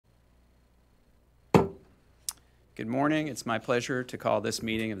Good morning. It's my pleasure to call this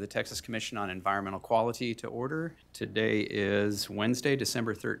meeting of the Texas Commission on Environmental Quality to order. Today is Wednesday,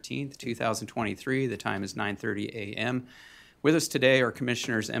 December 13th, 2023. The time is 9:30 a.m. With us today are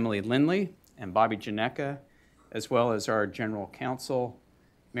Commissioners Emily Lindley and Bobby Janeka, as well as our General Counsel,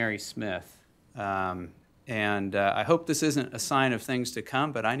 Mary Smith. I hope this isn't a sign of things to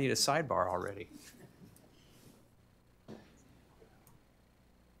come, but I need a sidebar already.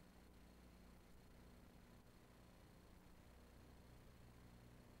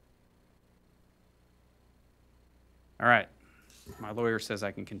 All right. My lawyer says I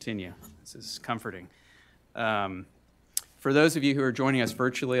can continue. This is comforting. For those of you who are joining us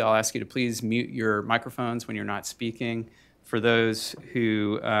virtually, I'll ask you to please mute your microphones when you're not speaking. For those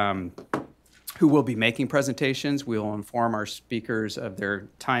who will be making presentations, we will inform our speakers of their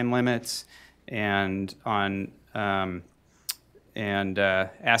time limits and ask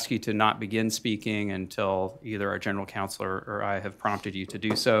you to not begin speaking until either our general counsel or I have prompted you to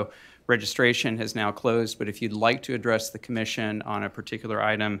do so. Registration has now closed, but if you'd like to address the commission on a particular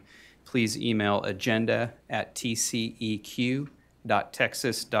item, please email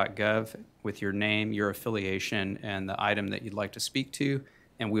agenda@tceq.texas.gov with your name, your affiliation, and the item that you'd like to speak to,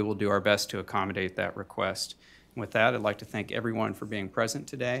 and we will do our best to accommodate that request. And with that, I'd like to thank everyone for being present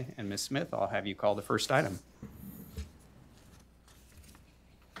today. And Ms. Smith, I'll have you call the first item.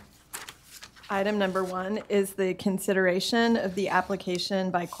 Item number 1 is the consideration of the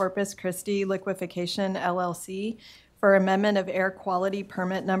application by Corpus Christi Liquefaction LLC for amendment of air quality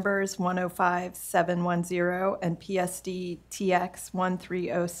permit numbers 105710 and PSD TX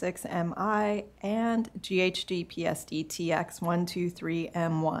 1306MI and GHG PSD TX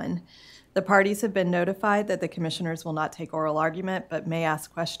 123M1. The parties have been notified that the commissioners will not take oral argument but may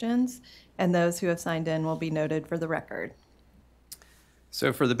ask questions, and those who have signed in will be noted for the record.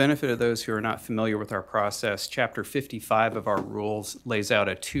 So for the benefit of those who are not familiar with our process, Chapter 55 of our rules lays out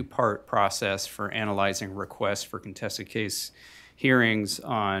a two-part process for analyzing requests for contested case hearings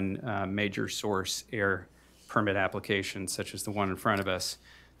on major source air permit applications, such as the one in front of us.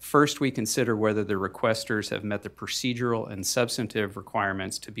 First, we consider whether the requesters have met the procedural and substantive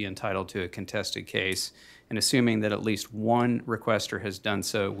requirements to be entitled to a contested case. And assuming that at least one requester has done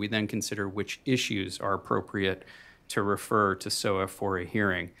so, we then consider which issues are appropriate to refer to SOA for a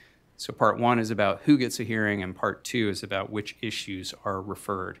hearing. So part 1 is about who gets a hearing, and part 2 is about which issues are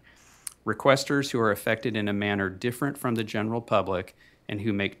referred. Requesters who are affected in a manner different from the general public and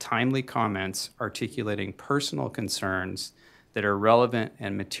who make timely comments articulating personal concerns that are relevant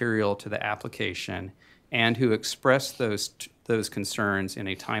and material to the application and who express those concerns in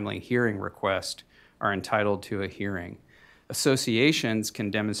a timely hearing request are entitled to a hearing. Associations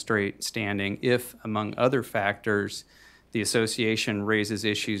can demonstrate standing if, among other factors, the association raises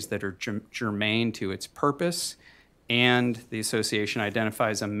issues that are germane to its purpose and the association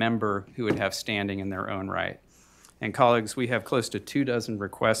identifies a member who would have standing in their own right. And colleagues, we have close to 24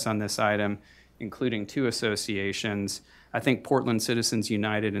 requests on this item, including 2 associations. I think Portland Citizens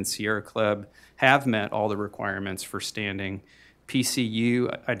United and Sierra Club have met all the requirements for standing. PCU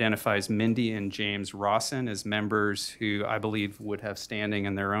identifies Mindy and James Rawson as members who I believe would have standing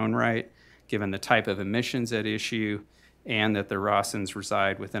in their own right, given the type of emissions at issue and that the Rawsons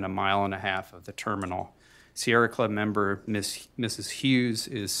reside within 1.5 miles of the terminal. Sierra Club member Mrs. Hughes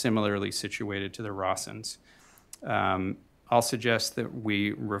is similarly situated to the Rawsons. I'll suggest that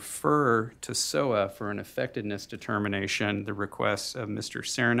we refer to SOA for an effectiveness determination the requests of Mr.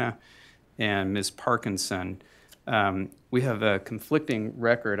 Serna and Ms. Parkinson. We have a conflicting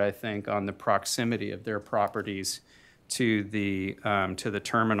record, I think, on the proximity of their properties to the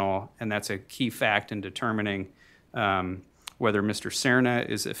terminal, and that's a key fact in determining whether Mr. Serna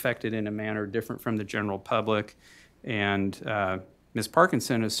is affected in a manner different from the general public. And Ms.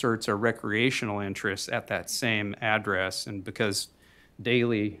 Parkinson asserts a recreational interest at that same address, and because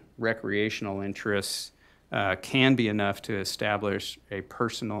daily recreational interests can be enough to establish a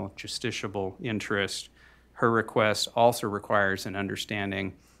personal justiciable interest, her request also requires an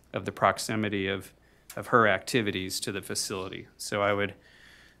understanding of the proximity of her activities to the facility. So I would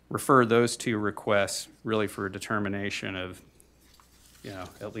refer those 2 requests really for a determination of,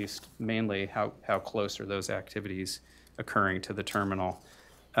 at least mainly how close are those activities occurring to the terminal.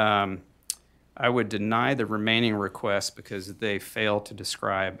 I would deny the remaining requests because they fail to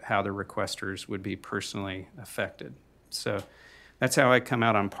describe how the requesters would be personally affected. So that's how I come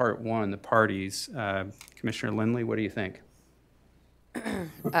out on part 1, the parties. Commissioner Lindley, what do you think?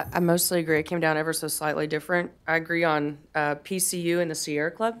 I mostly agree. It came down ever so slightly different. I agree on PCU and the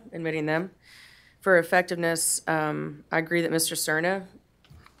Sierra Club, admitting them. For effectiveness, I agree that Mr. Serna,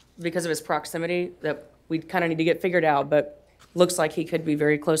 because of his proximity, that we kind of need to get figured out, but looks like he could be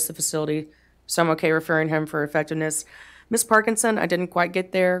very close to the facility, so I'm okay referring him for effectiveness. Ms. Parkinson, I didn't quite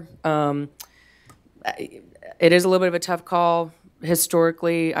get there. It is a little bit of a tough call.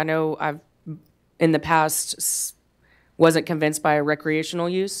 Historically, I know I've, in the past, wasn't convinced by a recreational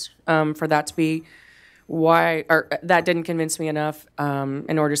use for that to be why, or that didn't convince me enough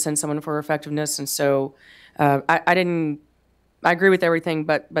in order to send someone for effectiveness. And so I agree with everything,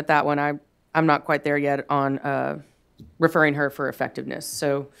 but that one, I'm not quite there yet on referring her for effectiveness.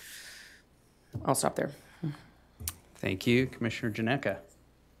 So I'll stop there. Thank you. Commissioner Janeka.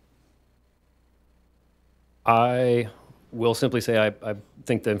 I will simply say I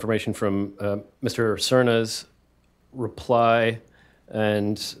think the information from Mr. Cerna's reply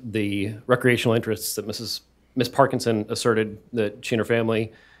and the recreational interests that Ms. Parkinson asserted that she and her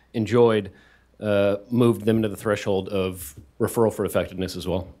family enjoyed moved them to the threshold of referral for effectiveness as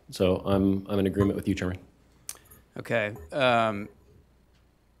well. So I'm in agreement with you, Chairman. Okay.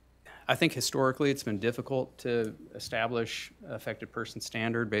 I think historically it's been difficult to establish affected person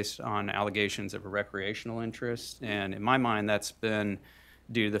standard based on allegations of a recreational interest. And in my mind, that's been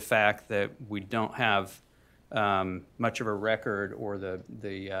due to the fact that we don't have much of a record, or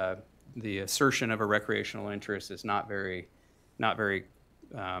the assertion of a recreational interest is not very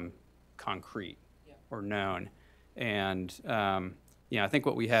concrete or known. And I think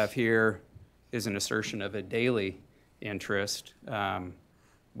what we have here is an assertion of a daily interest,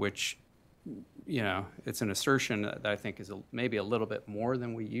 which, it's an assertion that I think is maybe a little bit more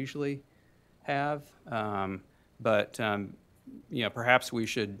than we usually have. But perhaps we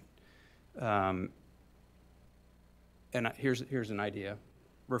should, and here's an idea,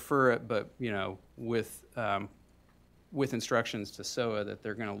 refer it, but, with instructions to SOA that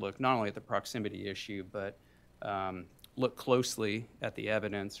they're going to look not only at the proximity issue, but look closely at the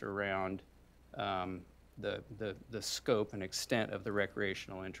evidence around the scope and extent of the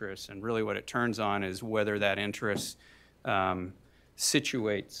recreational interest. And really what it turns on is whether that interest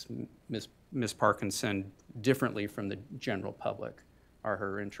situates Ms. Parkinson differently from the general public. Are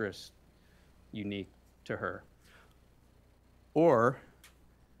her interests unique to her? Or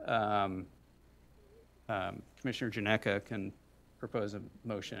Commissioner Janeka can propose a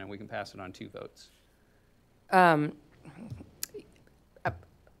motion and we can pass it on 2 votes.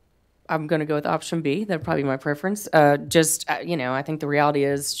 I'm going to go with option B. That'd probably be my preference. I think the reality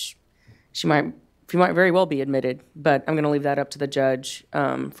is she might very well be admitted, but I'm going to leave that up to the judge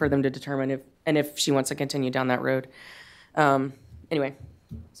for them to determine if she wants to continue down that road. Anyway,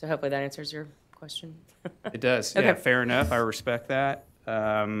 so hopefully that answers your question. It does. Okay. Yeah, fair enough. I respect that.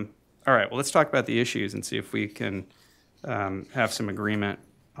 All right, well, let's talk about the issues and see if we can have some agreement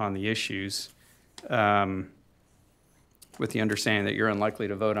on the issues, with the understanding that you're unlikely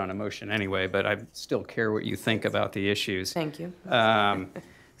to vote on a motion anyway, but I still care what you think about the issues. Thank you.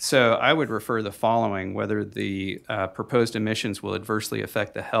 So I would refer the following: whether the proposed emissions will adversely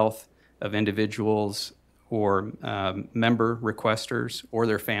affect the health of individuals or member requesters or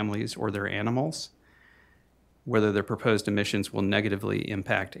their families or their animals, whether the proposed emissions will negatively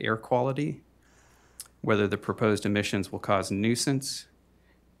impact air quality, whether the proposed emissions will cause nuisance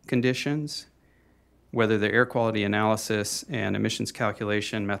conditions, whether the air quality analysis and emissions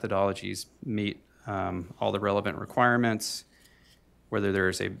calculation methodologies meet all the relevant requirements, whether there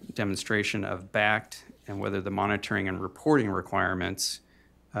is a demonstration of BACT, and whether the monitoring and reporting requirements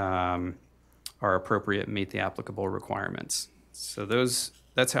are appropriate and meet the applicable requirements. So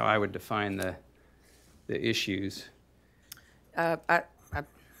that's how I would define the issues. I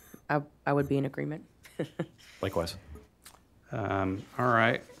would be in agreement. Likewise. All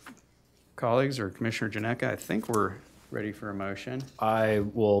right. Colleagues, or Commissioner Janeka, I think we're ready for a motion. I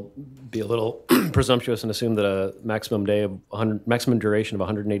will be a little presumptuous and assume that a maximum duration of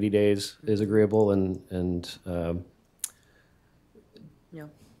 180 days is agreeable, and No.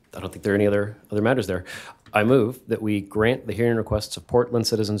 I don't think there are any other matters there. I move that we grant the hearing requests of Portland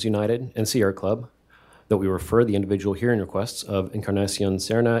Citizens United and Sierra Club, that we refer the individual hearing requests of Encarnacion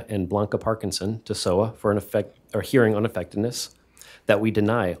Serna and Blanca Parkinson to SOA for a hearing on effectiveness, that we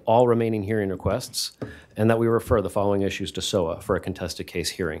deny all remaining hearing requests, and that we refer the following issues to SOA for a contested case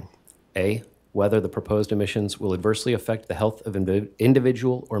hearing. A, whether the proposed emissions will adversely affect the health of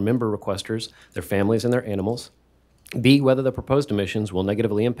individual or member requesters, their families, and their animals. B, whether the proposed emissions will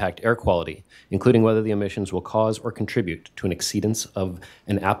negatively impact air quality, including whether the emissions will cause or contribute to an exceedance of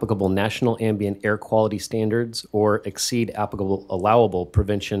an applicable national ambient air quality standards or exceed applicable allowable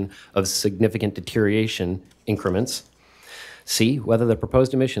prevention of significant deterioration increments. C, whether the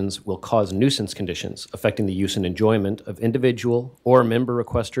proposed emissions will cause nuisance conditions affecting the use and enjoyment of individual or member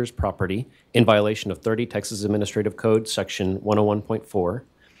requesters' property in violation of 30 Texas Administrative Code, Section 101.4.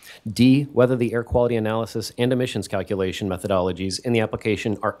 D, whether the air quality analysis and emissions calculation methodologies in the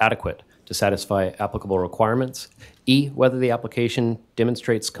application are adequate to satisfy applicable requirements. E, whether the application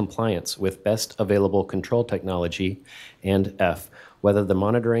demonstrates compliance with best available control technology. And F, whether the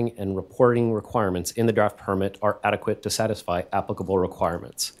monitoring and reporting requirements in the draft permit are adequate to satisfy applicable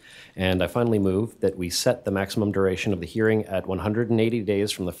requirements. And I finally move that we set the maximum duration of the hearing at 180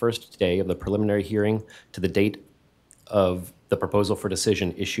 days from the first day of the preliminary hearing to the date of the proposal for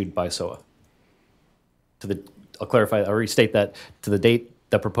decision issued by SOA. I'll clarify, I'll restate that to the date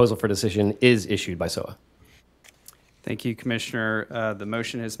the proposal for decision is issued by SOA. Thank you, Commissioner. The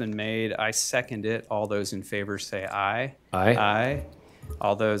motion has been made. I second it. All those in favor say aye. Aye. Aye.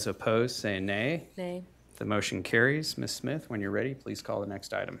 All those opposed say nay. Nay. The motion carries. Ms. Smith, when you're ready, please call the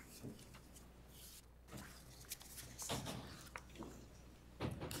next item.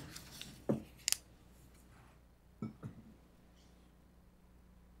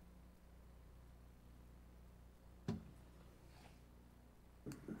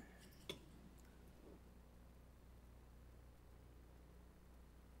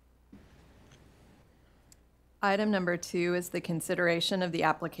 Item number 2 is the consideration of the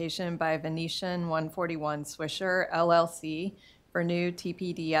application by Venetian 141 Swisher LLC for new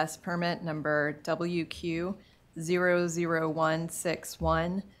TPDS permit number WQ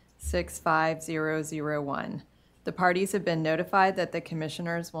 00161-65001. The parties have been notified that the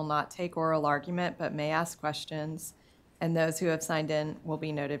commissioners will not take oral argument but may ask questions, and those who have signed in will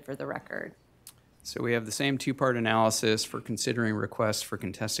be noted for the record. So we have the same two-part analysis for considering requests for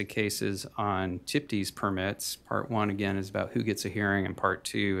contested cases on TIPD's permits. Part 1, again, is about who gets a hearing, and Part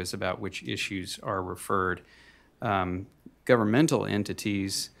 2 is about which issues are referred. Governmental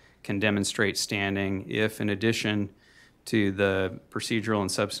entities can demonstrate standing if, in addition to the procedural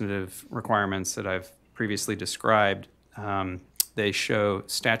and substantive requirements that I've previously described, they show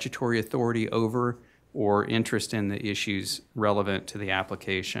statutory authority over or interest in the issues relevant to the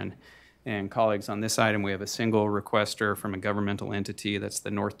application. And colleagues, on this item, we have a single requester from a governmental entity. That's the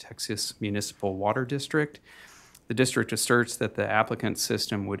North Texas Municipal Water District. The district asserts that the applicant's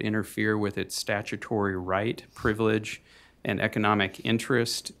system would interfere with its statutory right, privilege, and economic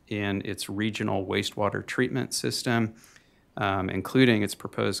interest in its regional wastewater treatment system, including its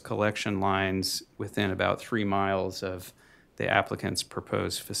proposed collection lines within about 3 miles of the applicant's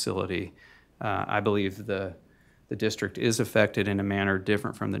proposed facility. I believe the district is affected in a manner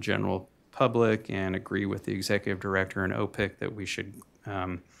different from the general public, and agree with the executive director and OPIC that we should,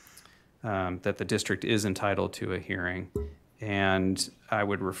 that the district is entitled to a hearing. And I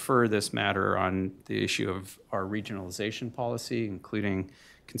would refer this matter on the issue of our regionalization policy, including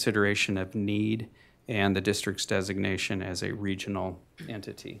consideration of need and the district's designation as a regional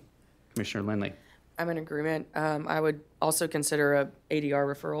entity. Commissioner Lindley. I'm in agreement. I would also consider a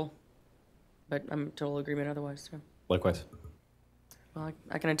ADR referral, but I'm in total agreement otherwise. So. Likewise. Well,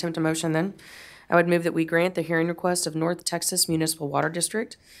 I can attempt a motion then. I would move that we grant the hearing request of North Texas Municipal Water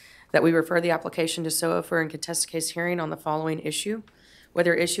District, that we refer the application to SOA for a contested case hearing on the following issue: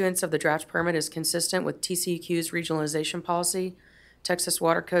 whether issuance of the draft permit is consistent with TCEQ's regionalization policy, Texas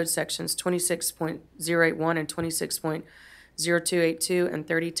Water Code sections 26.081 and 26.0282, and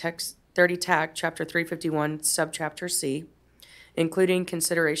 30 TAC Chapter 351, Subchapter C, including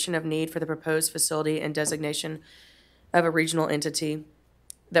consideration of need for the proposed facility and designation of a regional entity,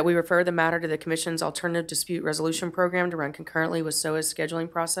 that we refer the matter to the Commission's Alternative Dispute Resolution Program to run concurrently with SOA's scheduling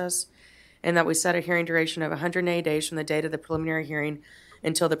process, and that we set a hearing duration of 180 days from the date of the preliminary hearing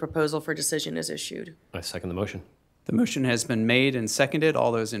until the proposal for decision is issued. I second the motion. The motion has been made and seconded.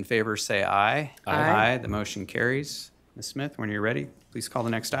 All those in favor say aye. Aye. Aye. The motion carries. Ms. Smith, when you're ready, please call the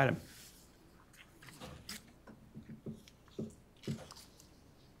next item.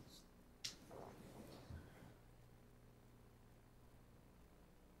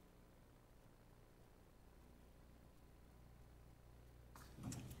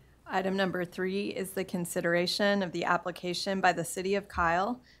 Item number 3 is the consideration of the application by the City of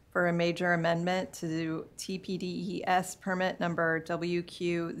Kyle for a major amendment to TPDES permit number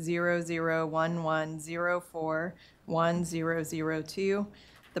WQ 0011041002.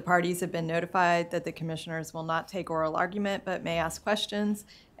 The parties have been notified that the commissioners will not take oral argument but may ask questions,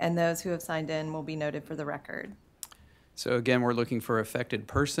 and those who have signed in will be noted for the record. So again, we're looking for affected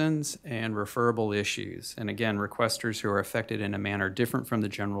persons and referable issues. And again, requesters who are affected in a manner different from the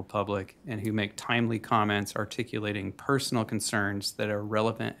general public and who make timely comments articulating personal concerns that are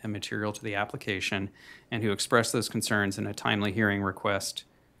relevant and material to the application and who express those concerns in a timely hearing request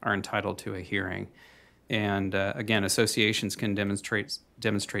are entitled to a hearing. And again, associations can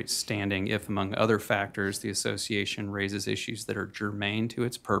demonstrate standing if, among other factors, the association raises issues that are germane to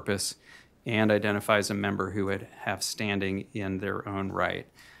its purpose and identifies a member who would have standing in their own right.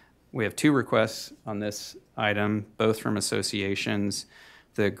 We have two requests on this item, both from associations.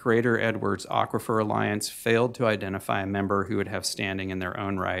 The Greater Edwards Aquifer Alliance failed to identify a member who would have standing in their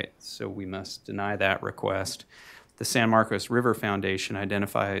own right, so we must deny that request. The San Marcos River Foundation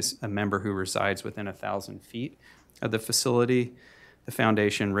identifies a member who resides within 1,000 feet of the facility. The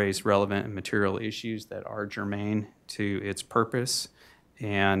foundation raised relevant and material issues that are germane to its purpose,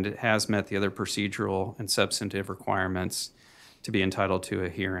 and it has met the other procedural and substantive requirements to be entitled to a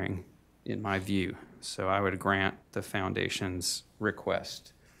hearing, in my view. So I would grant the foundation's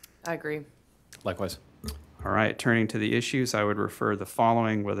request. I agree. Likewise. All right, turning to the issues, I would refer the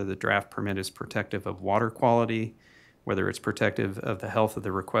following: whether the draft permit is protective of water quality, whether it's protective of the health of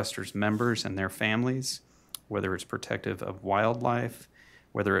the requester's members and their families, whether it's protective of wildlife,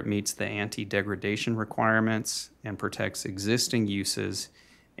 whether it meets the anti-degradation requirements and protects existing uses,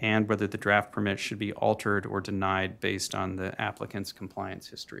 and whether the draft permit should be altered or denied based on the applicant's compliance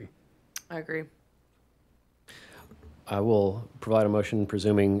history. I agree. I will provide a motion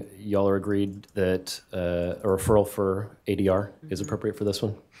presuming y'all are agreed that a referral for ADR is appropriate for this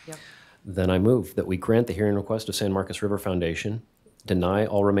one. Yep. Then I move that we grant the hearing request of San Marcos River Foundation, deny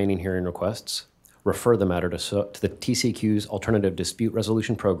all remaining hearing requests, refer the matter to the TCQ's Alternative Dispute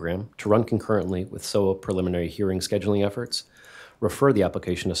Resolution Program to run concurrently with SOA preliminary hearing scheduling efforts, refer the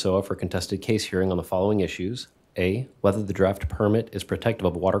application to SOA for contested case hearing on the following issues: A, whether the draft permit is protective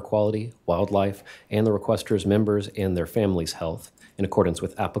of water quality, wildlife, and the requester's members and their families' health in accordance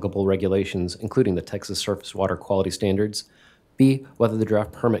with applicable regulations, including the Texas Surface Water Quality Standards. B, whether the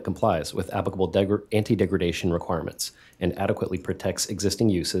draft permit complies with applicable anti-degradation requirements and adequately protects existing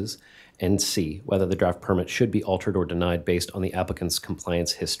uses. And C, whether the draft permit should be altered or denied based on the applicant's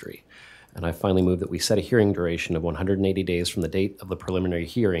compliance history. And I finally move that we set a hearing duration of 180 days from the date of the preliminary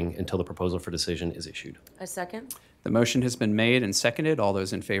hearing until the proposal for decision is issued. A second? The motion has been made and seconded. All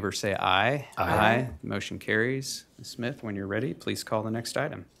those in favor say aye. Aye. The motion carries. Ms. Smith, when you're ready, please call the next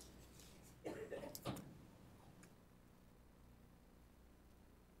item.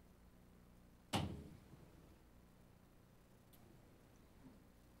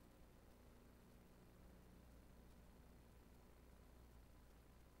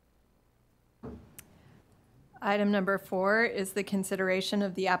 Item number 4 is the consideration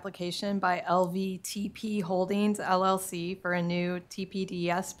of the application by LVTP Holdings LLC for a new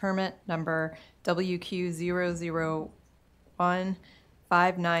TPDS permit number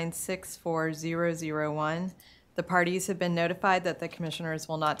WQ00159640001. The parties have been notified that the commissioners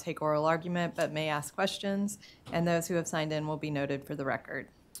will not take oral argument but may ask questions, and those who have signed in will be noted for the record.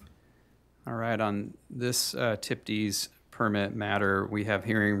 All right, on this TIPD's permit matter, we have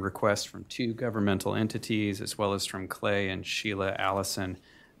hearing requests from two governmental entities as well as from Clay and Sheila Allison.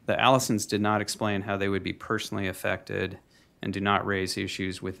 The Allisons did not explain how they would be personally affected and do not raise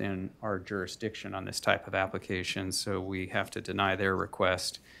issues within our jurisdiction on this type of application, so we have to deny their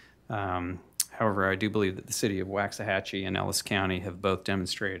request. However, I do believe that the city of Waxahachie and Ellis County have both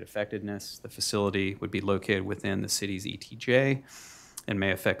demonstrated effectiveness. The facility would be located within the city's ETJ and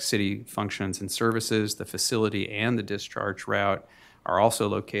may affect city functions and services. The facility and the discharge route are also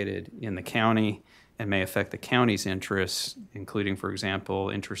located in the county and may affect the county's interests, including, for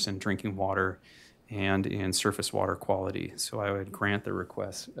example, interest in drinking water and in surface water quality. So I would grant the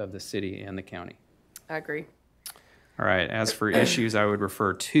request of the city and the county. I agree. All right, as for issues, I would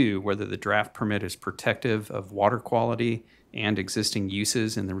refer to whether the draft permit is protective of water quality and existing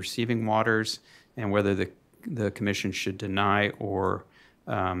uses in the receiving waters, and whether the commission should deny or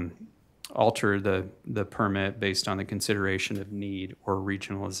alter the permit based on the consideration of need or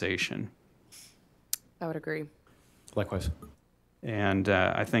regionalization. I would agree. Likewise. And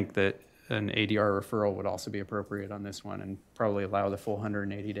I think that an ADR referral would also be appropriate on this one and probably allow the full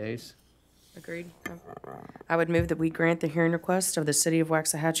 180 days. Agreed. I would move that we grant the hearing request of the city of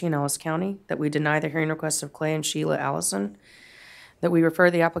Waxahachie and Ellis County, that we deny the hearing request of Clay and Sheila Allison, that we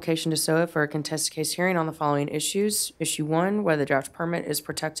refer the application to SOA for a contested case hearing on the following issues. Issue 1, whether the draft permit is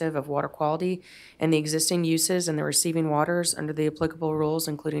protective of water quality and the existing uses in the receiving waters under the applicable rules,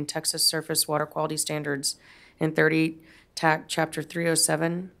 including Texas Surface Water Quality Standards and 30 TAC Chapter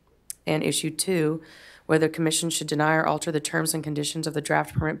 307. And Issue 2, whether the commission should deny or alter the terms and conditions of the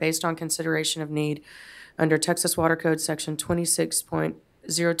draft permit based on consideration of need under Texas Water Code Section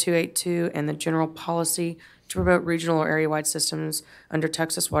 26.0282 and the general policy to promote regional or area-wide systems under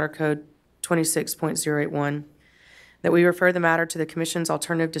Texas Water Code 26.081. That we refer the matter to the Commission's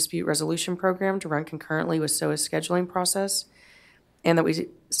Alternative Dispute Resolution Program to run concurrently with SOA's scheduling process, and that we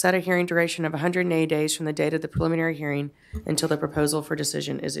set a hearing duration of 180 days from the date of the preliminary hearing until the proposal for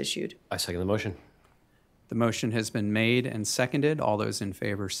decision is issued. I second the motion. The motion has been made and seconded. All those in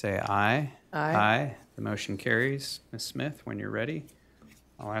favor say aye. Aye. The motion carries. Ms. Smith, when you're ready,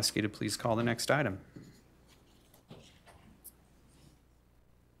 I'll ask you to please call the next item.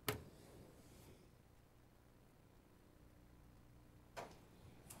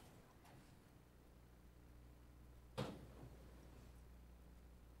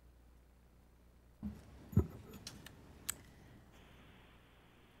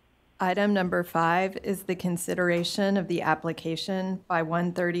 Item number 5 is the consideration of the application by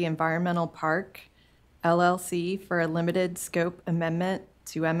 130 Environmental Park LLC for a limited scope amendment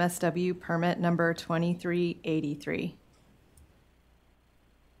to MSW permit number 2383.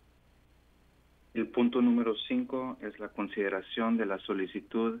 El punto número 5 es la consideración de la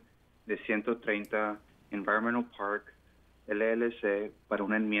solicitud de 130 Environmental Park LLC para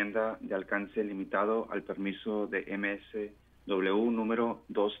una enmienda de alcance limitado al permiso de MSW número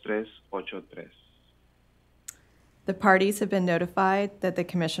 2383. The parties have been notified that the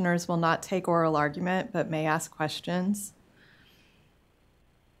commissioners will not take oral argument but may ask questions.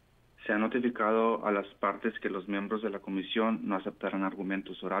 Se ha notificado a las partes que los miembros de la comisión no aceptarán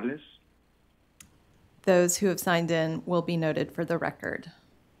argumentos orales. Those who have signed in will be noted for the record.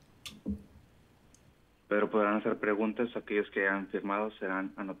 Pero podrán hacer preguntas. Aquellos que hayan firmado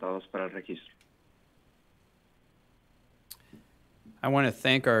serán anotados para el registro. I want to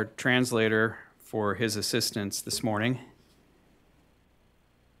thank our translator for his assistance this morning.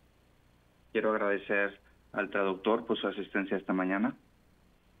 Quiero agradecer al traductor por su asistencia esta mañana.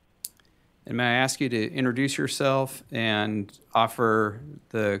 And may I ask you to introduce yourself and offer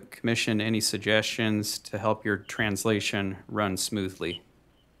the commission any suggestions to help your translation run smoothly?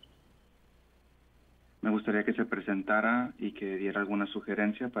 Me gustaría que se presentara y que diera alguna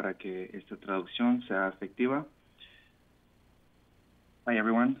sugerencia para que esta traducción sea efectiva. Hi,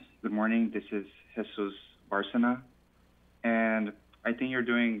 everyone. Good morning. This is Jesus Barcena. And I think you're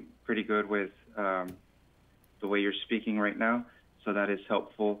doing pretty good with the way you're speaking right now. So that is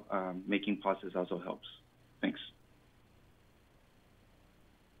helpful. Making pauses also helps. Thanks.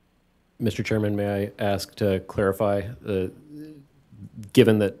 Mr. Chairman, may I ask to clarify,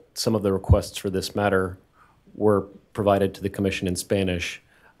 given that some of the requests for this matter were provided to the Commission in Spanish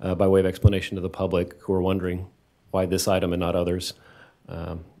by way of explanation to the public who are wondering why this item and not others,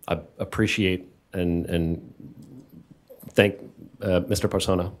 I appreciate and thank Mr.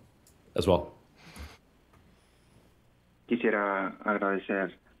 Persona as well. Quisiera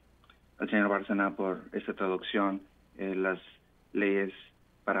agradecer al señor Barcena por esta traducción. Las leyes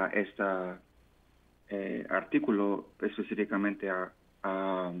para este artículo específicamente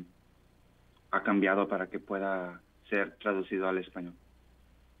ha cambiado para que pueda ser traducido al español.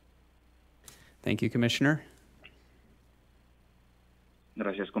 Thank you, Commissioner.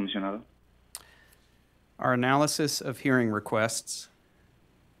 Gracias, comisionado. Our analysis of hearing requests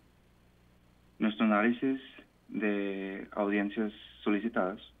Nuestro análisis de audiencias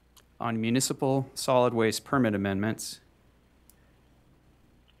solicitadas on municipal solid waste permit amendments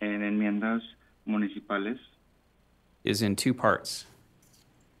en enmiendas municipales is in two parts.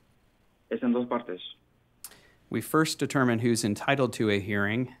 es en dos partes. We first determine who's entitled to a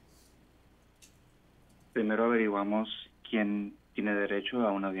hearing, Primero averiguamos quién tiene derecho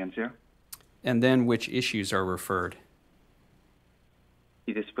a una audiencia and then which issues are referred.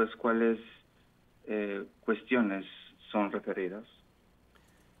 y después cuáles cuestiones son referidas.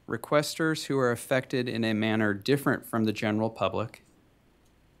 Requesters who are affected in a manner different from the general public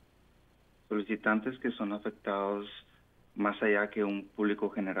Solicitantes que son afectados más allá que un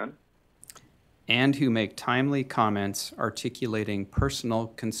público general and who make timely comments articulating personal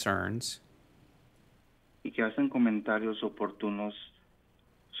concerns y que hacen comentarios oportunos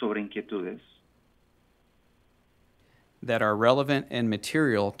sobre inquietudes that are relevant and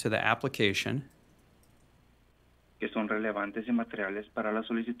material to the application que son relevantes y materiales para la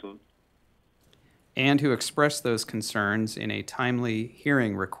solicitud and who express those concerns in a timely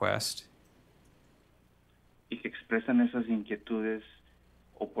hearing request y que expresan esas inquietudes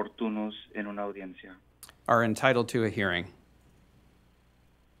oportunos en una audiencia. are entitled to a hearing.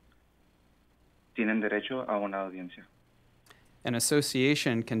 Tienen derecho a una audiencia. An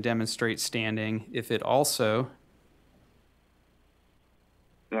association can demonstrate standing if it also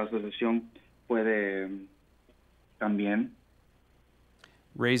La asociación puede también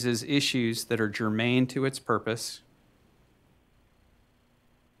raises issues that are germane to its purpose,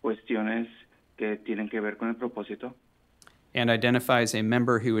 cuestiones que tienen que ver con el propósito and identifies a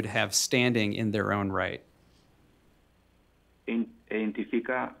member who would have standing in their own right.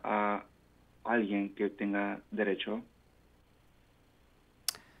 identifica a alguien que tenga derecho.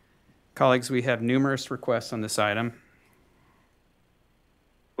 Colleagues, we have numerous requests on this item.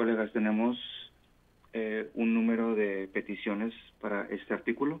 Colegas, tenemos un número de peticiones para este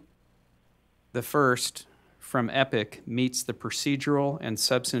artículo. The first, from EPIC, meets the procedural and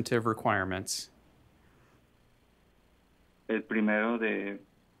substantive requirements. El primero de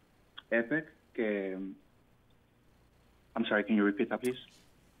EPIC, que... I'm sorry, can you repeat that, please?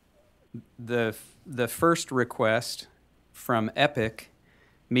 The first request from EPIC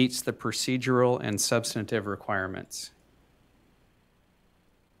meets the procedural and substantive requirements.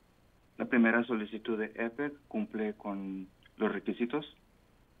 La primera solicitud de EPIC cumple con los requisitos,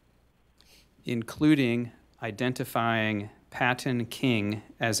 including identifying Patton King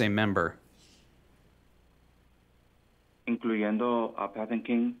as a member. incluyendo a Patton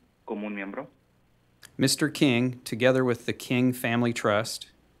King como un miembro. Mr. King, together with the King Family Trust,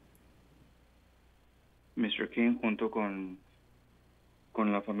 Mr. King junto con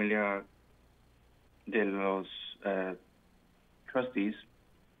la familia de los trustees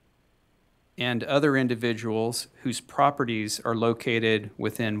and other individuals whose properties are located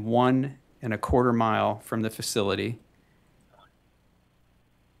within 1.25 miles from the facility,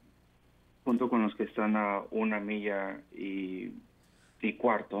 junto con los que están a 1 milla y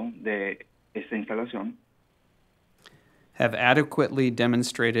cuarto de esta instalación, have adequately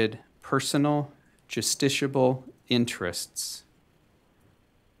demonstrated personal justiciable interests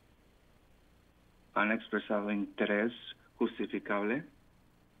han expresado interés justificable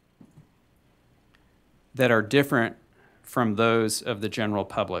that are different from those of the general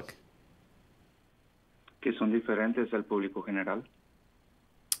public. que son diferentes al público general.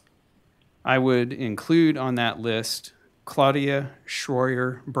 I would include on that list Claudia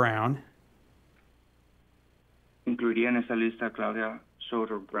Schroyer Brown, Incluiría en esa lista Claudia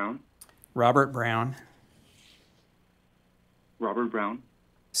Schroeder Brown, Robert Brown, Robert Brown,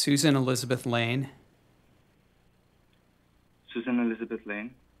 Susan Elizabeth Lane, Susan Elizabeth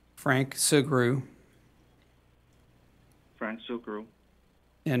Lane, Frank Sugru, Frank Sukru,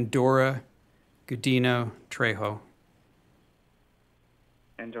 and Dora Godino Trejo.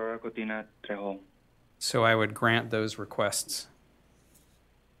 and Dora Cotina Trejo. So I would grant those requests.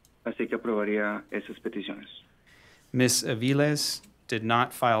 Así que aprobaría esas peticiones. Ms. Aviles did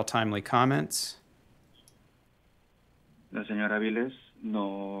not file timely comments. La señora Viles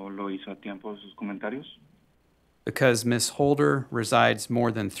no lo hizo a tiempo sus comentarios. Because Ms. Holder resides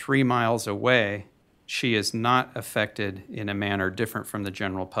more than 3 miles away, she is not affected in a manner different from the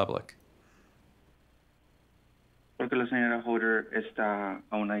general public. Porque la señora Holder está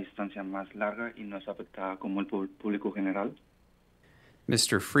a una distancia más larga y no es afectada como el público general.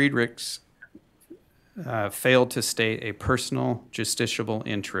 Mr. Friedrichs failed to state a personal justiciable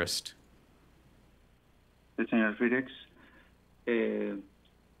interest. El señor Friedrichs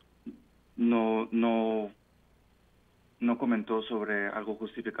no comentó sobre algo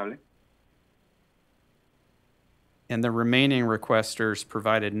justificable. And the remaining requesters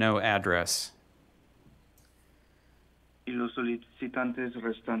provided no address. Y los solicitantes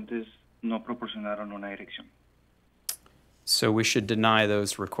restantes no proporcionaron una dirección. So we should deny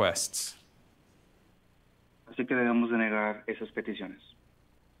those requests. Así que debemos de negar esas peticiones.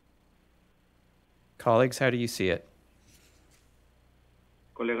 Colleagues, how do you see it?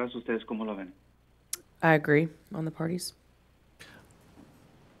 Colegas, ¿ustedes cómo lo ven? I agree on the parties.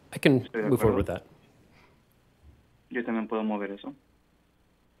 I can Estoy de move forward acuerdo. with that. Yo también puedo mover eso.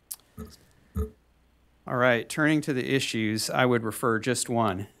 All right, turning to the issues, I would refer just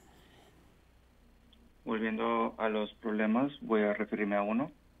one. Volviendo a los problemas, voy a referirme a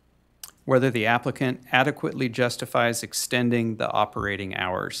uno. Whether the applicant adequately justifies extending the operating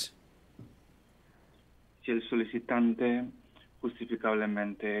hours. Si el solicitante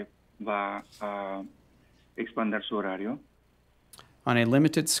justificablemente va a expandir su horario On a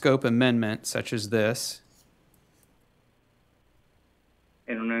limited scope amendment such as this,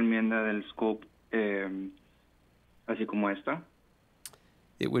 en una enmienda del scope así como esta,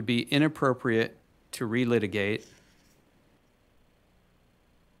 it would be inappropriate to relitigate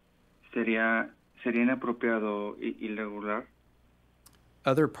sería inapropiado y irregular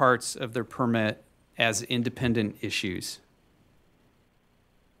other parts of the permit as independent issues.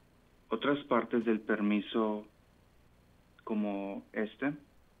 otras partes del permiso como este.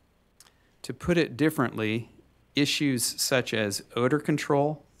 To put it differently, issues such as odor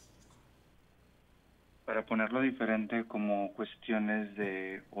control, Para ponerlo diferente, como cuestiones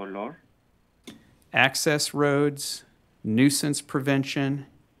de olor, access roads, nuisance prevention,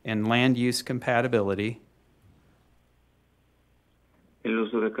 and land use compatibility el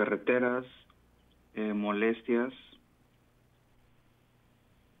uso de carreteras, molestias,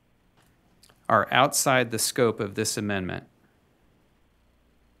 are outside the scope of this amendment.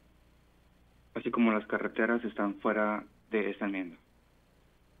 así como las carreteras están fuera de esta enmienda.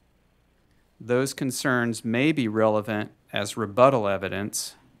 Those concerns may be relevant as rebuttal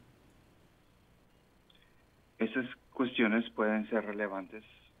evidence Esas cuestiones pueden ser relevantes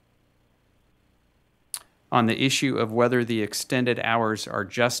on the issue of whether the extended hours are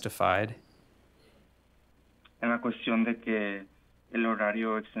justified, en la cuestión de que el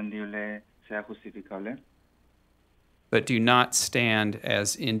horario extendible sea justificable, but do not stand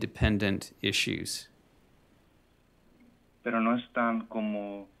as independent issues. pero no están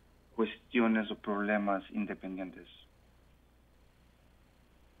como cuestiones o problemas independientes.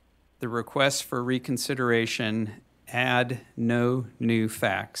 The request for reconsideration add no new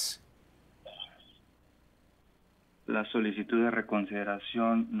facts. La solicitud de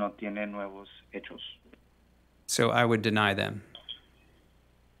reconsideración no tiene nuevos hechos, So I would deny them.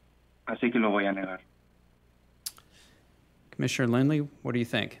 así que lo voy a negar. Commissioner Lindley, what do you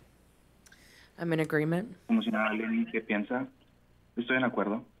think? I'm in agreement. Como si nada, alguien que piensa, estoy en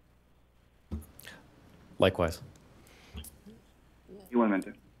acuerdo, Likewise.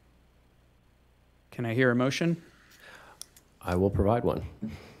 igualmente. Can I hear a motion? I will provide one.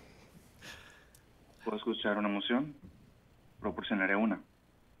 ¿Puedo escuchar una moción? Proporcionaré una.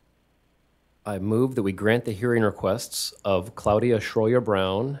 I move that we grant the hearing requests of Claudia Schroyer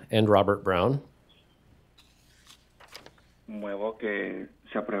Brown and Robert Brown, Muevo que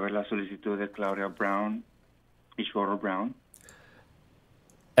se apruebe la solicitud de Claudia Brown y Schroeder Brown,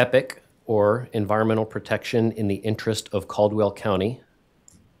 EPIC, or Environmental Protection in the Interest of Caldwell County,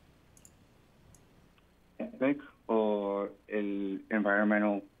 EPEC, o el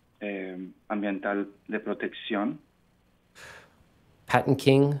Environmental Ambiental de Protección, Patton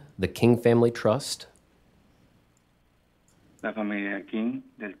King, the King Family Trust, la familia King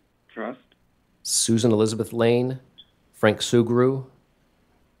del Trust, Susan Elizabeth Lane, Frank Sugru,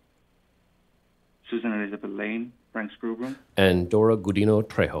 Susan Elizabeth Lane, Frank Scrubrum, and Dora Gudino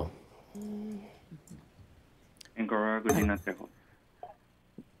Trejo. and Cora Godina Trejo.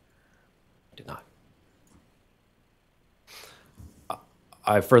 Did not.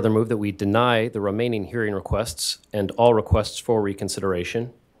 I further move that we deny the remaining hearing requests and all requests for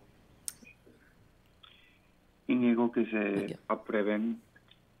reconsideration. Y niego que se aprueben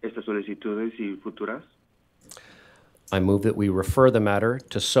estas solicitudes y futuras. I move that we refer the matter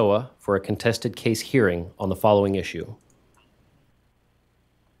to SOA for a contested case hearing on the following issue.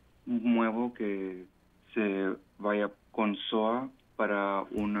 Muevo que se vaya con SOA para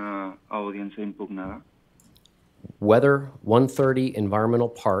una audiencia impugnada. Whether 130 Environmental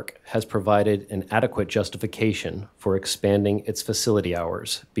Park has provided an adequate justification for expanding its facility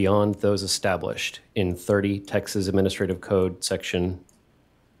hours beyond those established in 30 Texas Administrative Code Section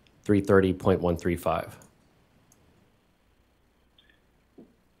 330.135.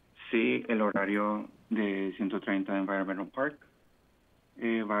 Sí, el horario de 130 Environmental Park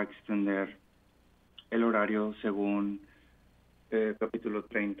va a extender el horario según capítulo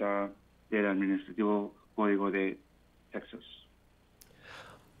 30 del Administrativo Código de Texas.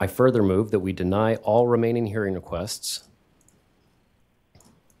 I further move that we deny all remaining hearing requests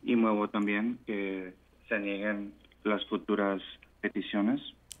Y muevo también que se nieguen las futuras peticiones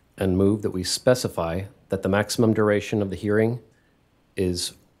and move that we specify that the maximum duration of the hearing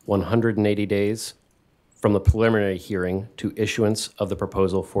is 180 days from the preliminary hearing to issuance of the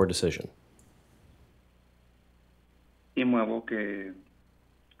proposal for decision. y muevo que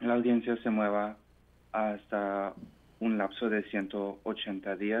la audiencia se mueva hasta un lapso de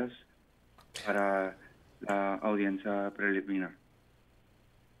 180 días para la audiencia preliminar.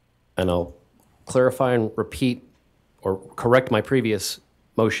 And I'll clarify and repeat or correct my previous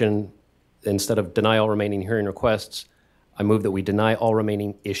motion. Instead of deny all remaining hearing requests, I move that we deny all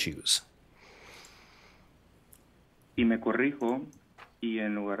remaining issues. Y me corrijo, y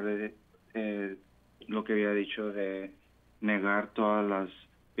en lugar de lo que había dicho de negar todas las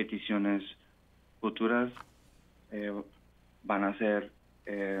peticiones futuras, van a ser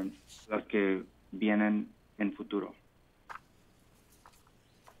las que vienen en futuro.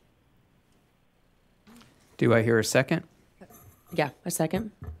 Do I hear a second? Yeah, a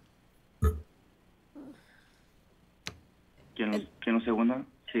second.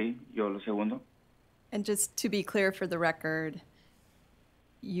 And just to be clear for the record,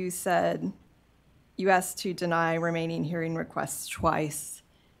 you said you asked to deny remaining hearing requests twice.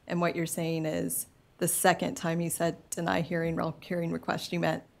 And what you're saying is the second time you said deny hearing request, you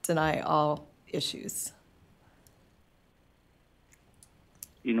meant deny all issues.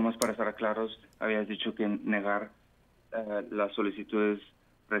 Y nomás para estar claros, habías dicho que negar las solicitudes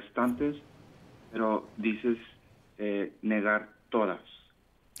restantes, pero dices negar todas.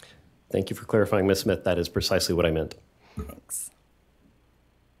 Thank you for clarifying, Ms. Smith. That is precisely what I meant. Thanks.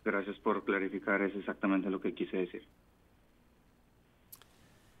 Gracias por clarificar, es exactamente lo que quise decir.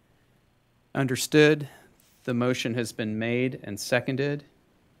 Understood. The motion has been made and seconded.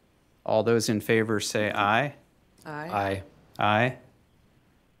 All those in favor say aye. Aye. Aye.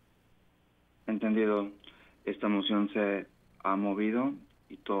 Entendido. Esta moción se ha movido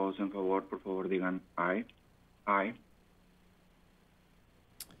y todos en favor, por favor, digan aye. Aye.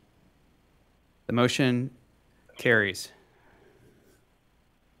 The motion carries.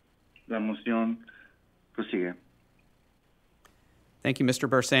 La moción prosigue. Thank you, Mr.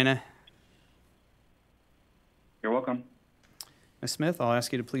 Barsena. You're welcome. Ms. Smith, I'll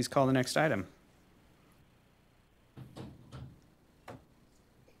ask you to please call the next item.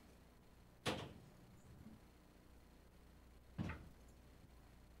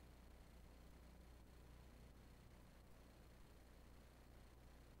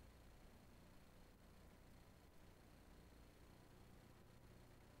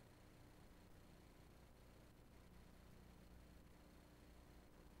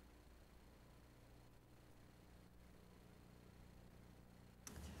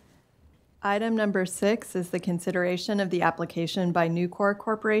 Item number 6 is the consideration of the application by Nucor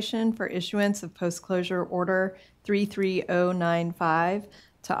Corporation for issuance of post-closure order 33095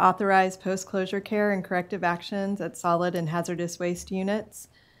 to authorize post-closure care and corrective actions at solid and hazardous waste units.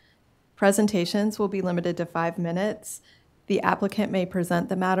 Presentations will be limited to 5 minutes. The applicant may present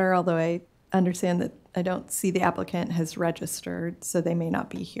the matter, although I understand that I don't see the applicant has registered, so they may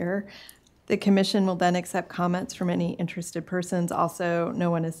not be here. The commission will then accept comments from any interested persons. Also, no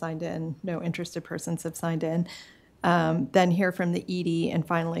one has signed in, no interested persons have signed in. Then hear from the ED and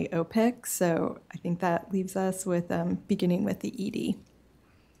finally OPIC. So I think that leaves us with beginning with the ED.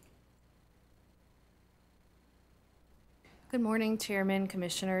 Good morning, Chairman,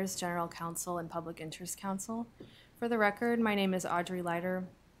 Commissioners, General Counsel, and Public Interest Counsel. For the record, my name is Audrey Leiter,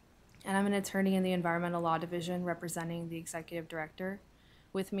 and I'm an attorney in the Environmental Law Division representing the Executive Director.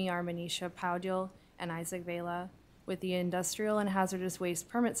 With me are Manisha Paudyal and Isaac Vela with the Industrial and Hazardous Waste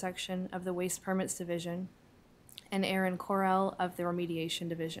Permit Section of the Waste Permits Division, and Aaron Correll of the Remediation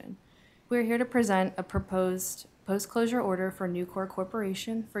Division. We're here to present a proposed post-closure order for Nucor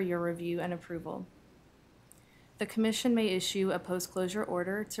Corporation for your review and approval. The Commission may issue a post-closure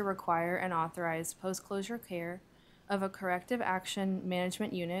order to require and authorize post-closure care of a Corrective Action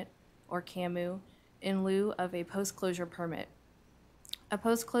Management Unit, or CAMU, in lieu of a post-closure permit. A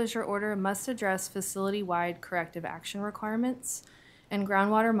post-closure order must address facility-wide corrective action requirements and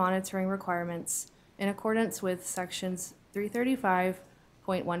groundwater monitoring requirements in accordance with sections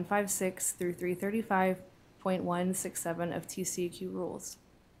 335.156 through 335.167 of TCEQ rules.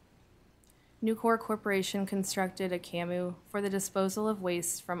 Nucor Corporation constructed a CAMU for the disposal of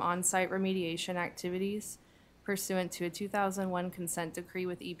waste from on-site remediation activities pursuant to a 2001 consent decree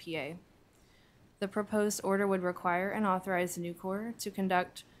with EPA. The proposed order would require and authorize Nucor to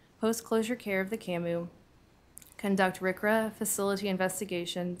conduct post-closure care of the CAMU, conduct RCRA facility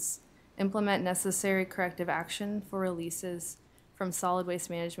investigations, implement necessary corrective action for releases from solid waste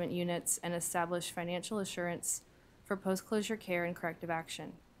management units, and establish financial assurance for post-closure care and corrective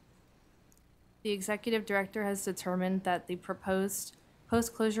action. The Executive Director has determined that the proposed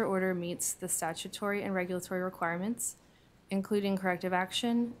post-closure order meets the statutory and regulatory requirements, including corrective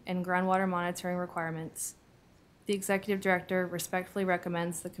action and groundwater monitoring requirements. The Executive Director respectfully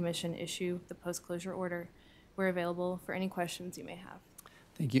recommends the Commission issue the post-closure order. We're available for any questions you may have.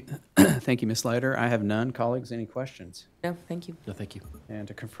 Thank you. Thank you, Ms. Leiter. I have none. Colleagues, any questions? No, thank you. No, thank you. And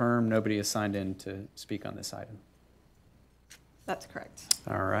to confirm, nobody has signed in to speak on this item. That's correct.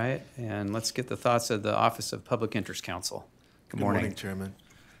 All right, and let's get the thoughts of the Office of Public Interest Counsel. Good morning. Chairman,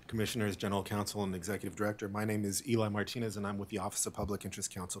 Commissioners, General Counsel, and Executive Director. My name is Eli Martinez, and I'm with the Office of Public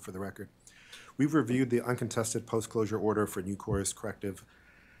Interest Counsel for the record. We've reviewed the uncontested post-closure order for Nucor's Corrective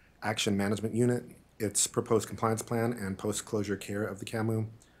Action Management Unit, its proposed compliance plan and post-closure care of the CAMU,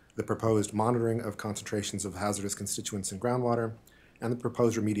 the proposed monitoring of concentrations of hazardous constituents in groundwater, and the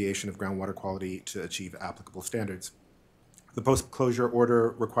proposed remediation of groundwater quality to achieve applicable standards. The post-closure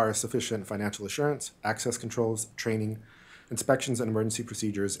order requires sufficient financial assurance, access controls, training, inspections and emergency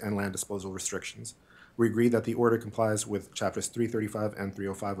procedures, and land disposal restrictions. We agree that the order complies with Chapters 335 and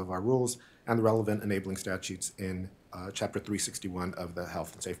 305 of our rules and the relevant enabling statutes in Chapter 361 of the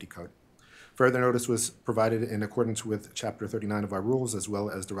Health and Safety Code. Further notice was provided in accordance with Chapter 39 of our rules, as well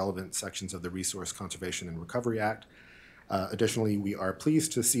as the relevant sections of the Resource Conservation and Recovery Act. Additionally, we are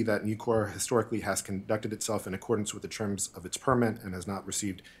pleased to see that Nucor historically has conducted itself in accordance with the terms of its permit and has not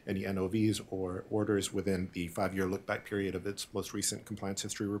received any NOVs or orders within the 5-year look-back period of its most recent compliance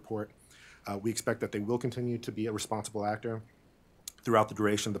history report. We expect that they will continue to be a responsible actor throughout the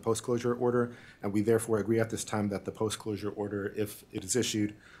duration of the post-closure order, and we therefore agree at this time that the post-closure order, if it is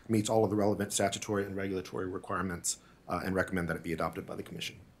issued, meets all of the relevant statutory and regulatory requirements and recommend that it be adopted by the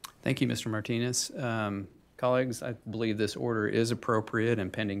Commission. Thank you, Mr. Martinez. Colleagues, I believe this order is appropriate,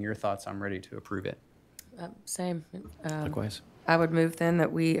 and pending your thoughts, I'm ready to approve it. Same. Likewise. I would move then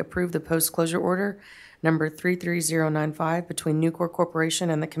that we approve the post-closure order number 33095 between Nucor Corporation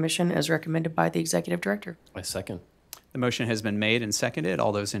and the Commission as recommended by the Executive Director. I second. The motion has been made and seconded.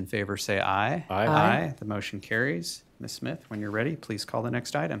 All those in favor say aye. Aye. Aye. The motion carries. Ms. Smith, when you're ready, please call the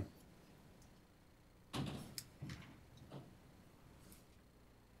next item.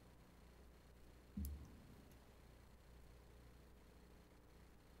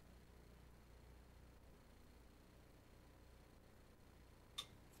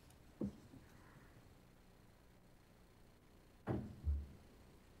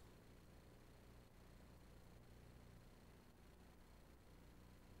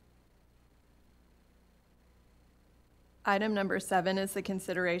 Item number 7 is the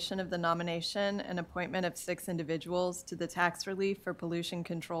consideration of the nomination and appointment of 6 individuals to the Tax Relief for Pollution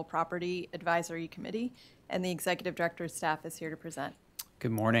Control Property Advisory Committee, and the Executive Director's staff is here to present.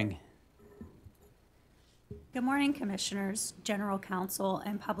 Good morning. Good morning, Commissioners, General Counsel,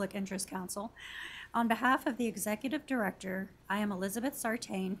 and Public Interest Counsel. On behalf of the Executive Director, I am Elizabeth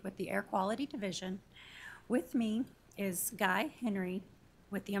Sartain with the Air Quality Division. With me is Guy Henry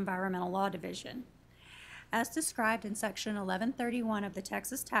with the Environmental Law Division. As described in Section 1131 of the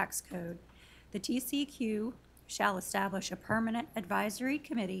Texas Tax Code, the TCQ shall establish a permanent advisory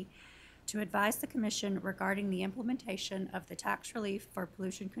committee to advise the Commission regarding the implementation of the Tax Relief for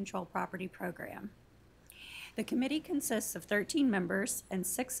Pollution Control Property Program. The committee consists of 13 members, and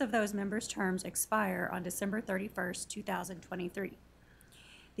 6 of those members' terms expire on December 31st, 2023.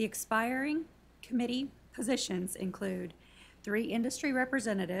 The expiring committee positions include 3 industry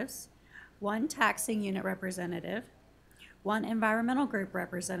representatives, 1 taxing unit representative, 1 environmental group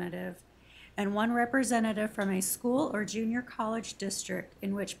representative, and 1 representative from a school or junior college district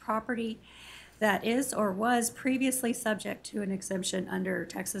in which property that is or was previously subject to an exemption under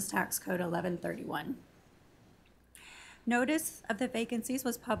Texas Tax Code 1131. Notice of the vacancies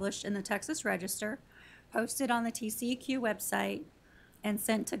was published in the Texas Register, posted on the TCEQ website, and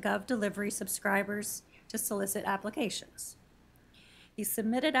sent to GovDelivery subscribers to solicit applications. The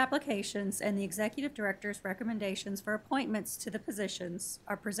submitted applications and the Executive Director's recommendations for appointments to the positions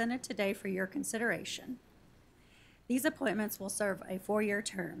are presented today for your consideration. These appointments will serve a 4-year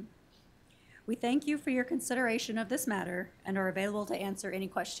term. We thank you for your consideration of this matter and are available to answer any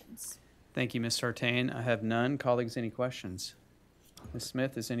questions. Thank you, Ms. Sartain. I have none. Colleagues, any questions? Ms.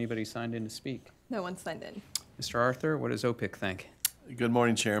 Smith, is anybody signed in to speak? No one signed in. Mr. Arthur, what does OPIC think? Good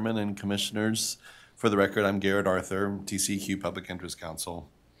morning, Chairman and Commissioners. For the record, I'm Garrett Arthur, TCEQ Public Interest Counsel.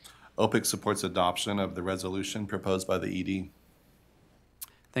 OPIC supports adoption of the resolution proposed by the ED.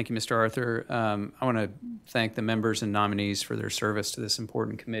 Thank you, Mr. Arthur. I want to thank the members and nominees for their service to this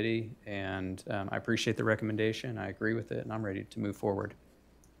important committee, and I appreciate the recommendation. I agree with it, and I'm ready to move forward.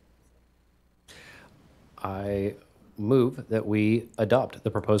 I move that we adopt the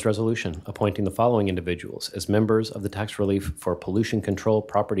proposed resolution appointing the following individuals as members of the Tax Relief for Pollution Control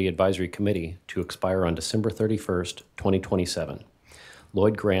Property Advisory Committee to expire on December 31st, 2027.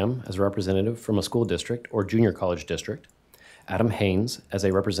 Lloyd Graham as a representative from a school district or junior college district, Adam Haynes as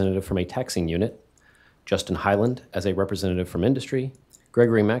a representative from a taxing unit, Justin Highland as a representative from industry,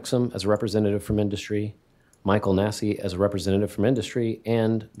 Gregory Maxim as a representative from industry, Michael Nassy as a representative from industry,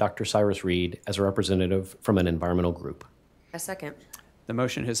 and Dr. Cyrus Reed as a representative from an environmental group. A second. The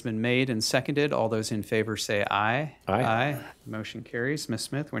motion has been made and seconded. All those in favor say aye. Aye. Aye. Motion carries. Ms.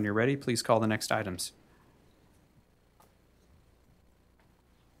 Smith, when you're ready, please call the next items.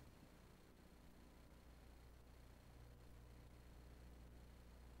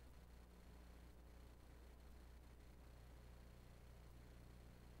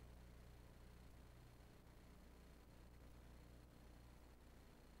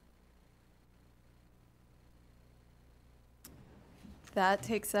 That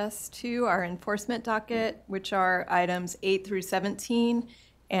takes us to our enforcement docket, which are items 8 through 17,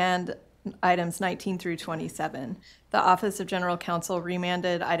 and items 19 through 27. The Office of General Counsel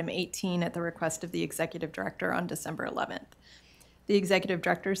remanded item 18 at the request of the Executive Director on December 11th. The Executive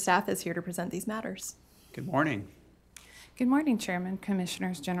Director's staff is here to present these matters. Good morning. Good morning, Chairman,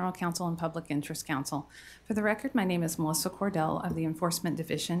 Commissioners, General Counsel, and Public Interest Counsel. For the record, my name is Melissa Cordell of the Enforcement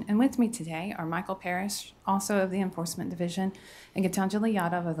Division, and with me today are Michael Parrish, also of the Enforcement Division, and Gitanjali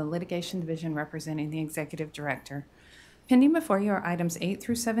Yadav of the Litigation Division representing the Executive Director. Pending before you are items 8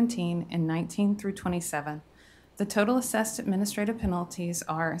 through 17 and 19 through 27. The total assessed administrative penalties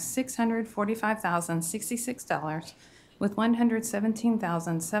are $645,066, with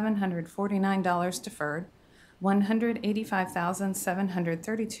 $117,749 deferred,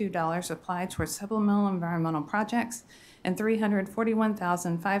 $185,732 applied towards supplemental environmental projects, and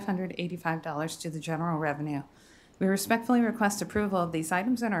 $341,585 to the general revenue. We respectfully request approval of these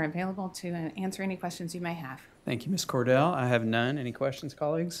items and are available to answer any questions you may have. Thank you, Ms. Cordell. I have none. Any questions,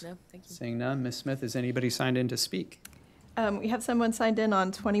 colleagues? No, thank you. Seeing none, Ms. Smith, is anybody signed in to speak? We have someone signed in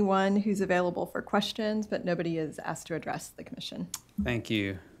on 21 who's available for questions, but nobody is asked to address the commission. Thank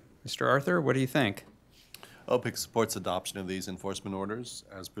you. Mr. Arthur, what do you think? OPIC supports adoption of these enforcement orders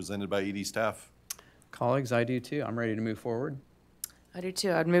as presented by ED staff. Colleagues, I do too. I'm ready to move forward. I do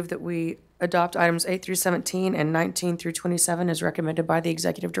too. I'd move that we adopt items 8 through 17 and 19 through 27 as recommended by the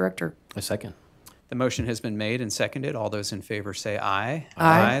Executive Director. A second. The motion has been made and seconded. All those in favor say aye.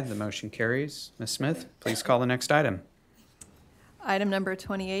 Aye. The motion carries. Ms. Smith, please call the next item. Item number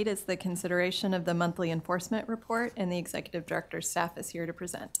 28 is the consideration of the monthly enforcement report, and the Executive Director's staff is here to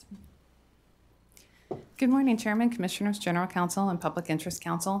present. Good morning, Chairman, Commissioners, General Counsel, and Public Interest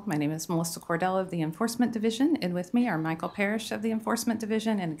Counsel. My name is Melissa Cordell of the Enforcement Division, and with me are Michael Parrish of the Enforcement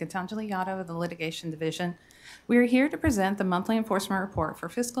Division and Gitanjali Yadav of the Litigation Division. We are here to present the monthly enforcement report for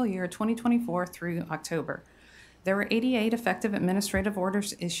fiscal year 2024 through October. There were 88 effective administrative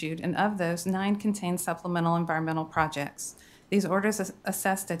orders issued, and of those, 9 contained supplemental environmental projects. These orders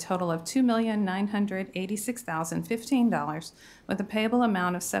assessed a total of $2,986,015 with a payable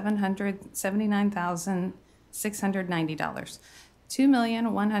amount of $779,690.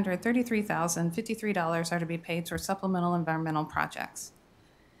 $2,133,053 are to be paid towards supplemental environmental projects.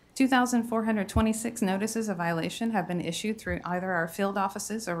 2,426 notices of violation have been issued through either our field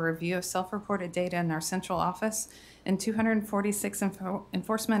offices or review of self-reported data in our central office, and 246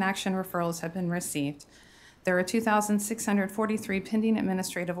 enforcement action referrals have been received. There are 2,643 pending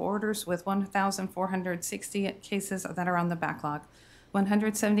administrative orders with 1,460 cases that are on the backlog.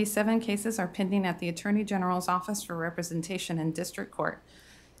 177 cases are pending at the Attorney General's Office for representation in District Court.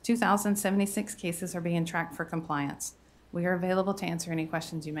 2,076 cases are being tracked for compliance. We are available to answer any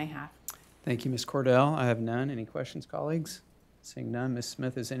questions you may have. Thank you, Ms. Cordell. I have none. Any questions, colleagues? Seeing none, Ms.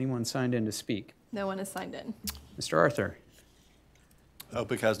 Smith, is anyone signed in to speak? No one is signed in. Mr. Arthur?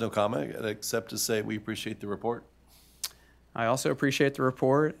 OPIC has no comment except to say we appreciate the report. I also appreciate the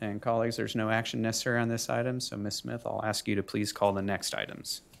report, and colleagues, there's no action necessary on this item, so Ms. Smith, I'll ask you to please call the next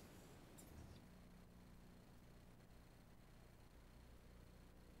items.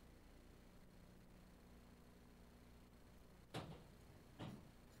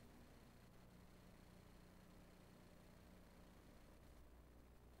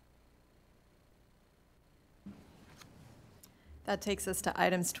 That takes us to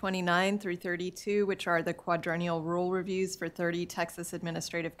items 29 through 32, which are the quadrennial rule reviews for 30 Texas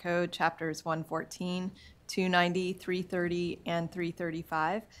Administrative Code, Chapters 114, 290, 330, and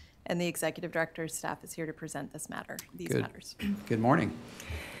 335. And the Executive Director's staff is here to present these matters. Good morning.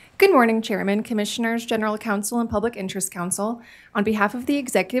 Good morning, Chairman, Commissioners, General Counsel, and Public Interest Counsel. On behalf of the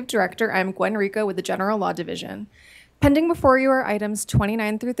Executive Director, I'm Gwen Rico with the General Law Division. Pending before you are items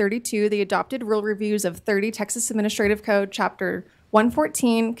 29 through 32, the adopted rule reviews of 30 Texas Administrative Code, Chapter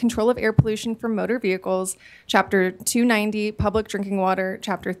 114, Control of Air Pollution from Motor Vehicles, Chapter 290, Public Drinking Water,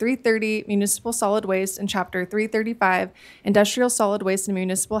 Chapter 330, Municipal Solid Waste, and Chapter 335, Industrial Solid Waste and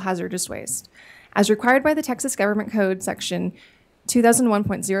Municipal Hazardous Waste. As required by the Texas Government Code, Section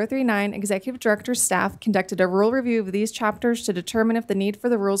 2001.039, Executive Director's staff conducted a rule review of these chapters to determine if the need for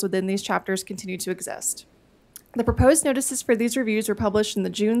the rules within these chapters continue to exist. The proposed notices for these reviews were published in the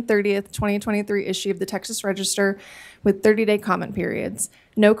June 30th, 2023 issue of the Texas Register with 30-day comment periods.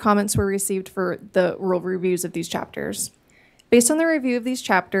 No comments were received for the rule reviews of these chapters. Based on the review of these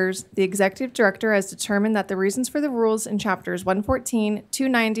chapters, the Executive Director has determined that the reasons for the rules in Chapters 114,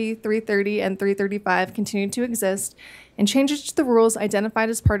 290, 330, and 335 continue to exist, and changes to the rules identified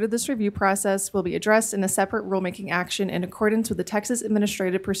as part of this review process will be addressed in a separate rulemaking action in accordance with the Texas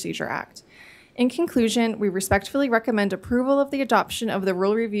Administrative Procedure Act. In conclusion, we respectfully recommend approval of the adoption of the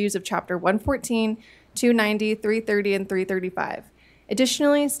rule reviews of Chapter 114, 290, 330, and 335.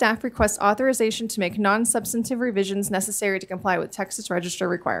 Additionally, staff requests authorization to make non-substantive revisions necessary to comply with Texas Register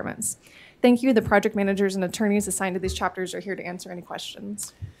requirements. Thank you. The project managers and attorneys assigned to these chapters are here to answer any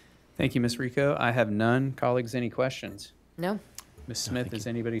questions. Thank you, Ms. Rico. I have none. Colleagues, any questions? No. Ms. Smith, is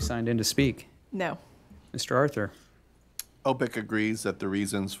anybody signed in to speak? No. Mr. Arthur? OPIC agrees that the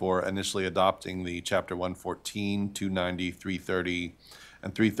reasons for initially adopting the Chapter 114, 290, 330,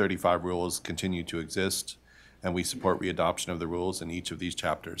 and 335 rules continue to exist, and we support readoption of the rules in each of these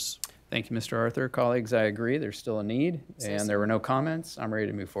chapters. Thank you, Mr. Arthur. Colleagues, I agree. There's still a need, and there were no comments. I'm ready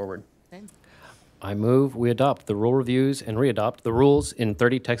to move forward. Okay. I move we adopt the rule reviews and readopt the rules in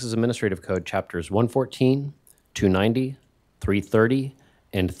 30 Texas Administrative Code Chapters 114, 290, 330,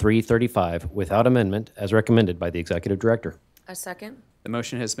 and 335 without amendment as recommended by the Executive Director. A second. The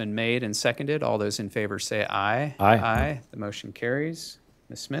motion has been made and seconded. All those in favor say aye. Aye. Aye. The motion carries.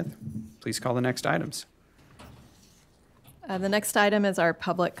 Ms. Smith, please call the next items. The next item is our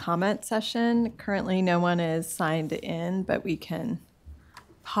public comment session. Currently, no one is signed in, but we can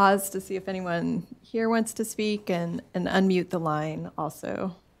pause to see if anyone here wants to speak and unmute the line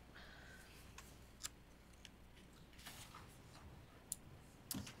also.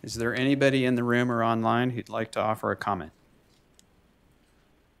 Is there anybody in the room or online who'd like to offer a comment?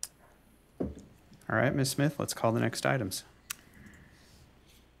 All right, Ms. Smith, let's call the next items.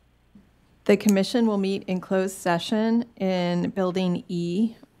 The commission will meet in closed session in Building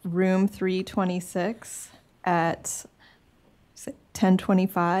E, Room 326 at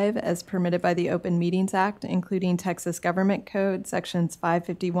 10:25 as permitted by the Open Meetings Act, including Texas Government Code Sections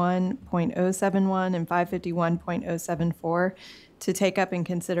 551.071 and 551.074, to take up and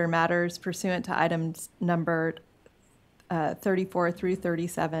consider matters pursuant to items numbered 34 through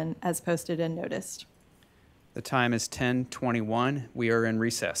 37 as posted and noticed. The time is 10:21. We are in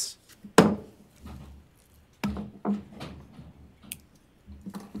recess.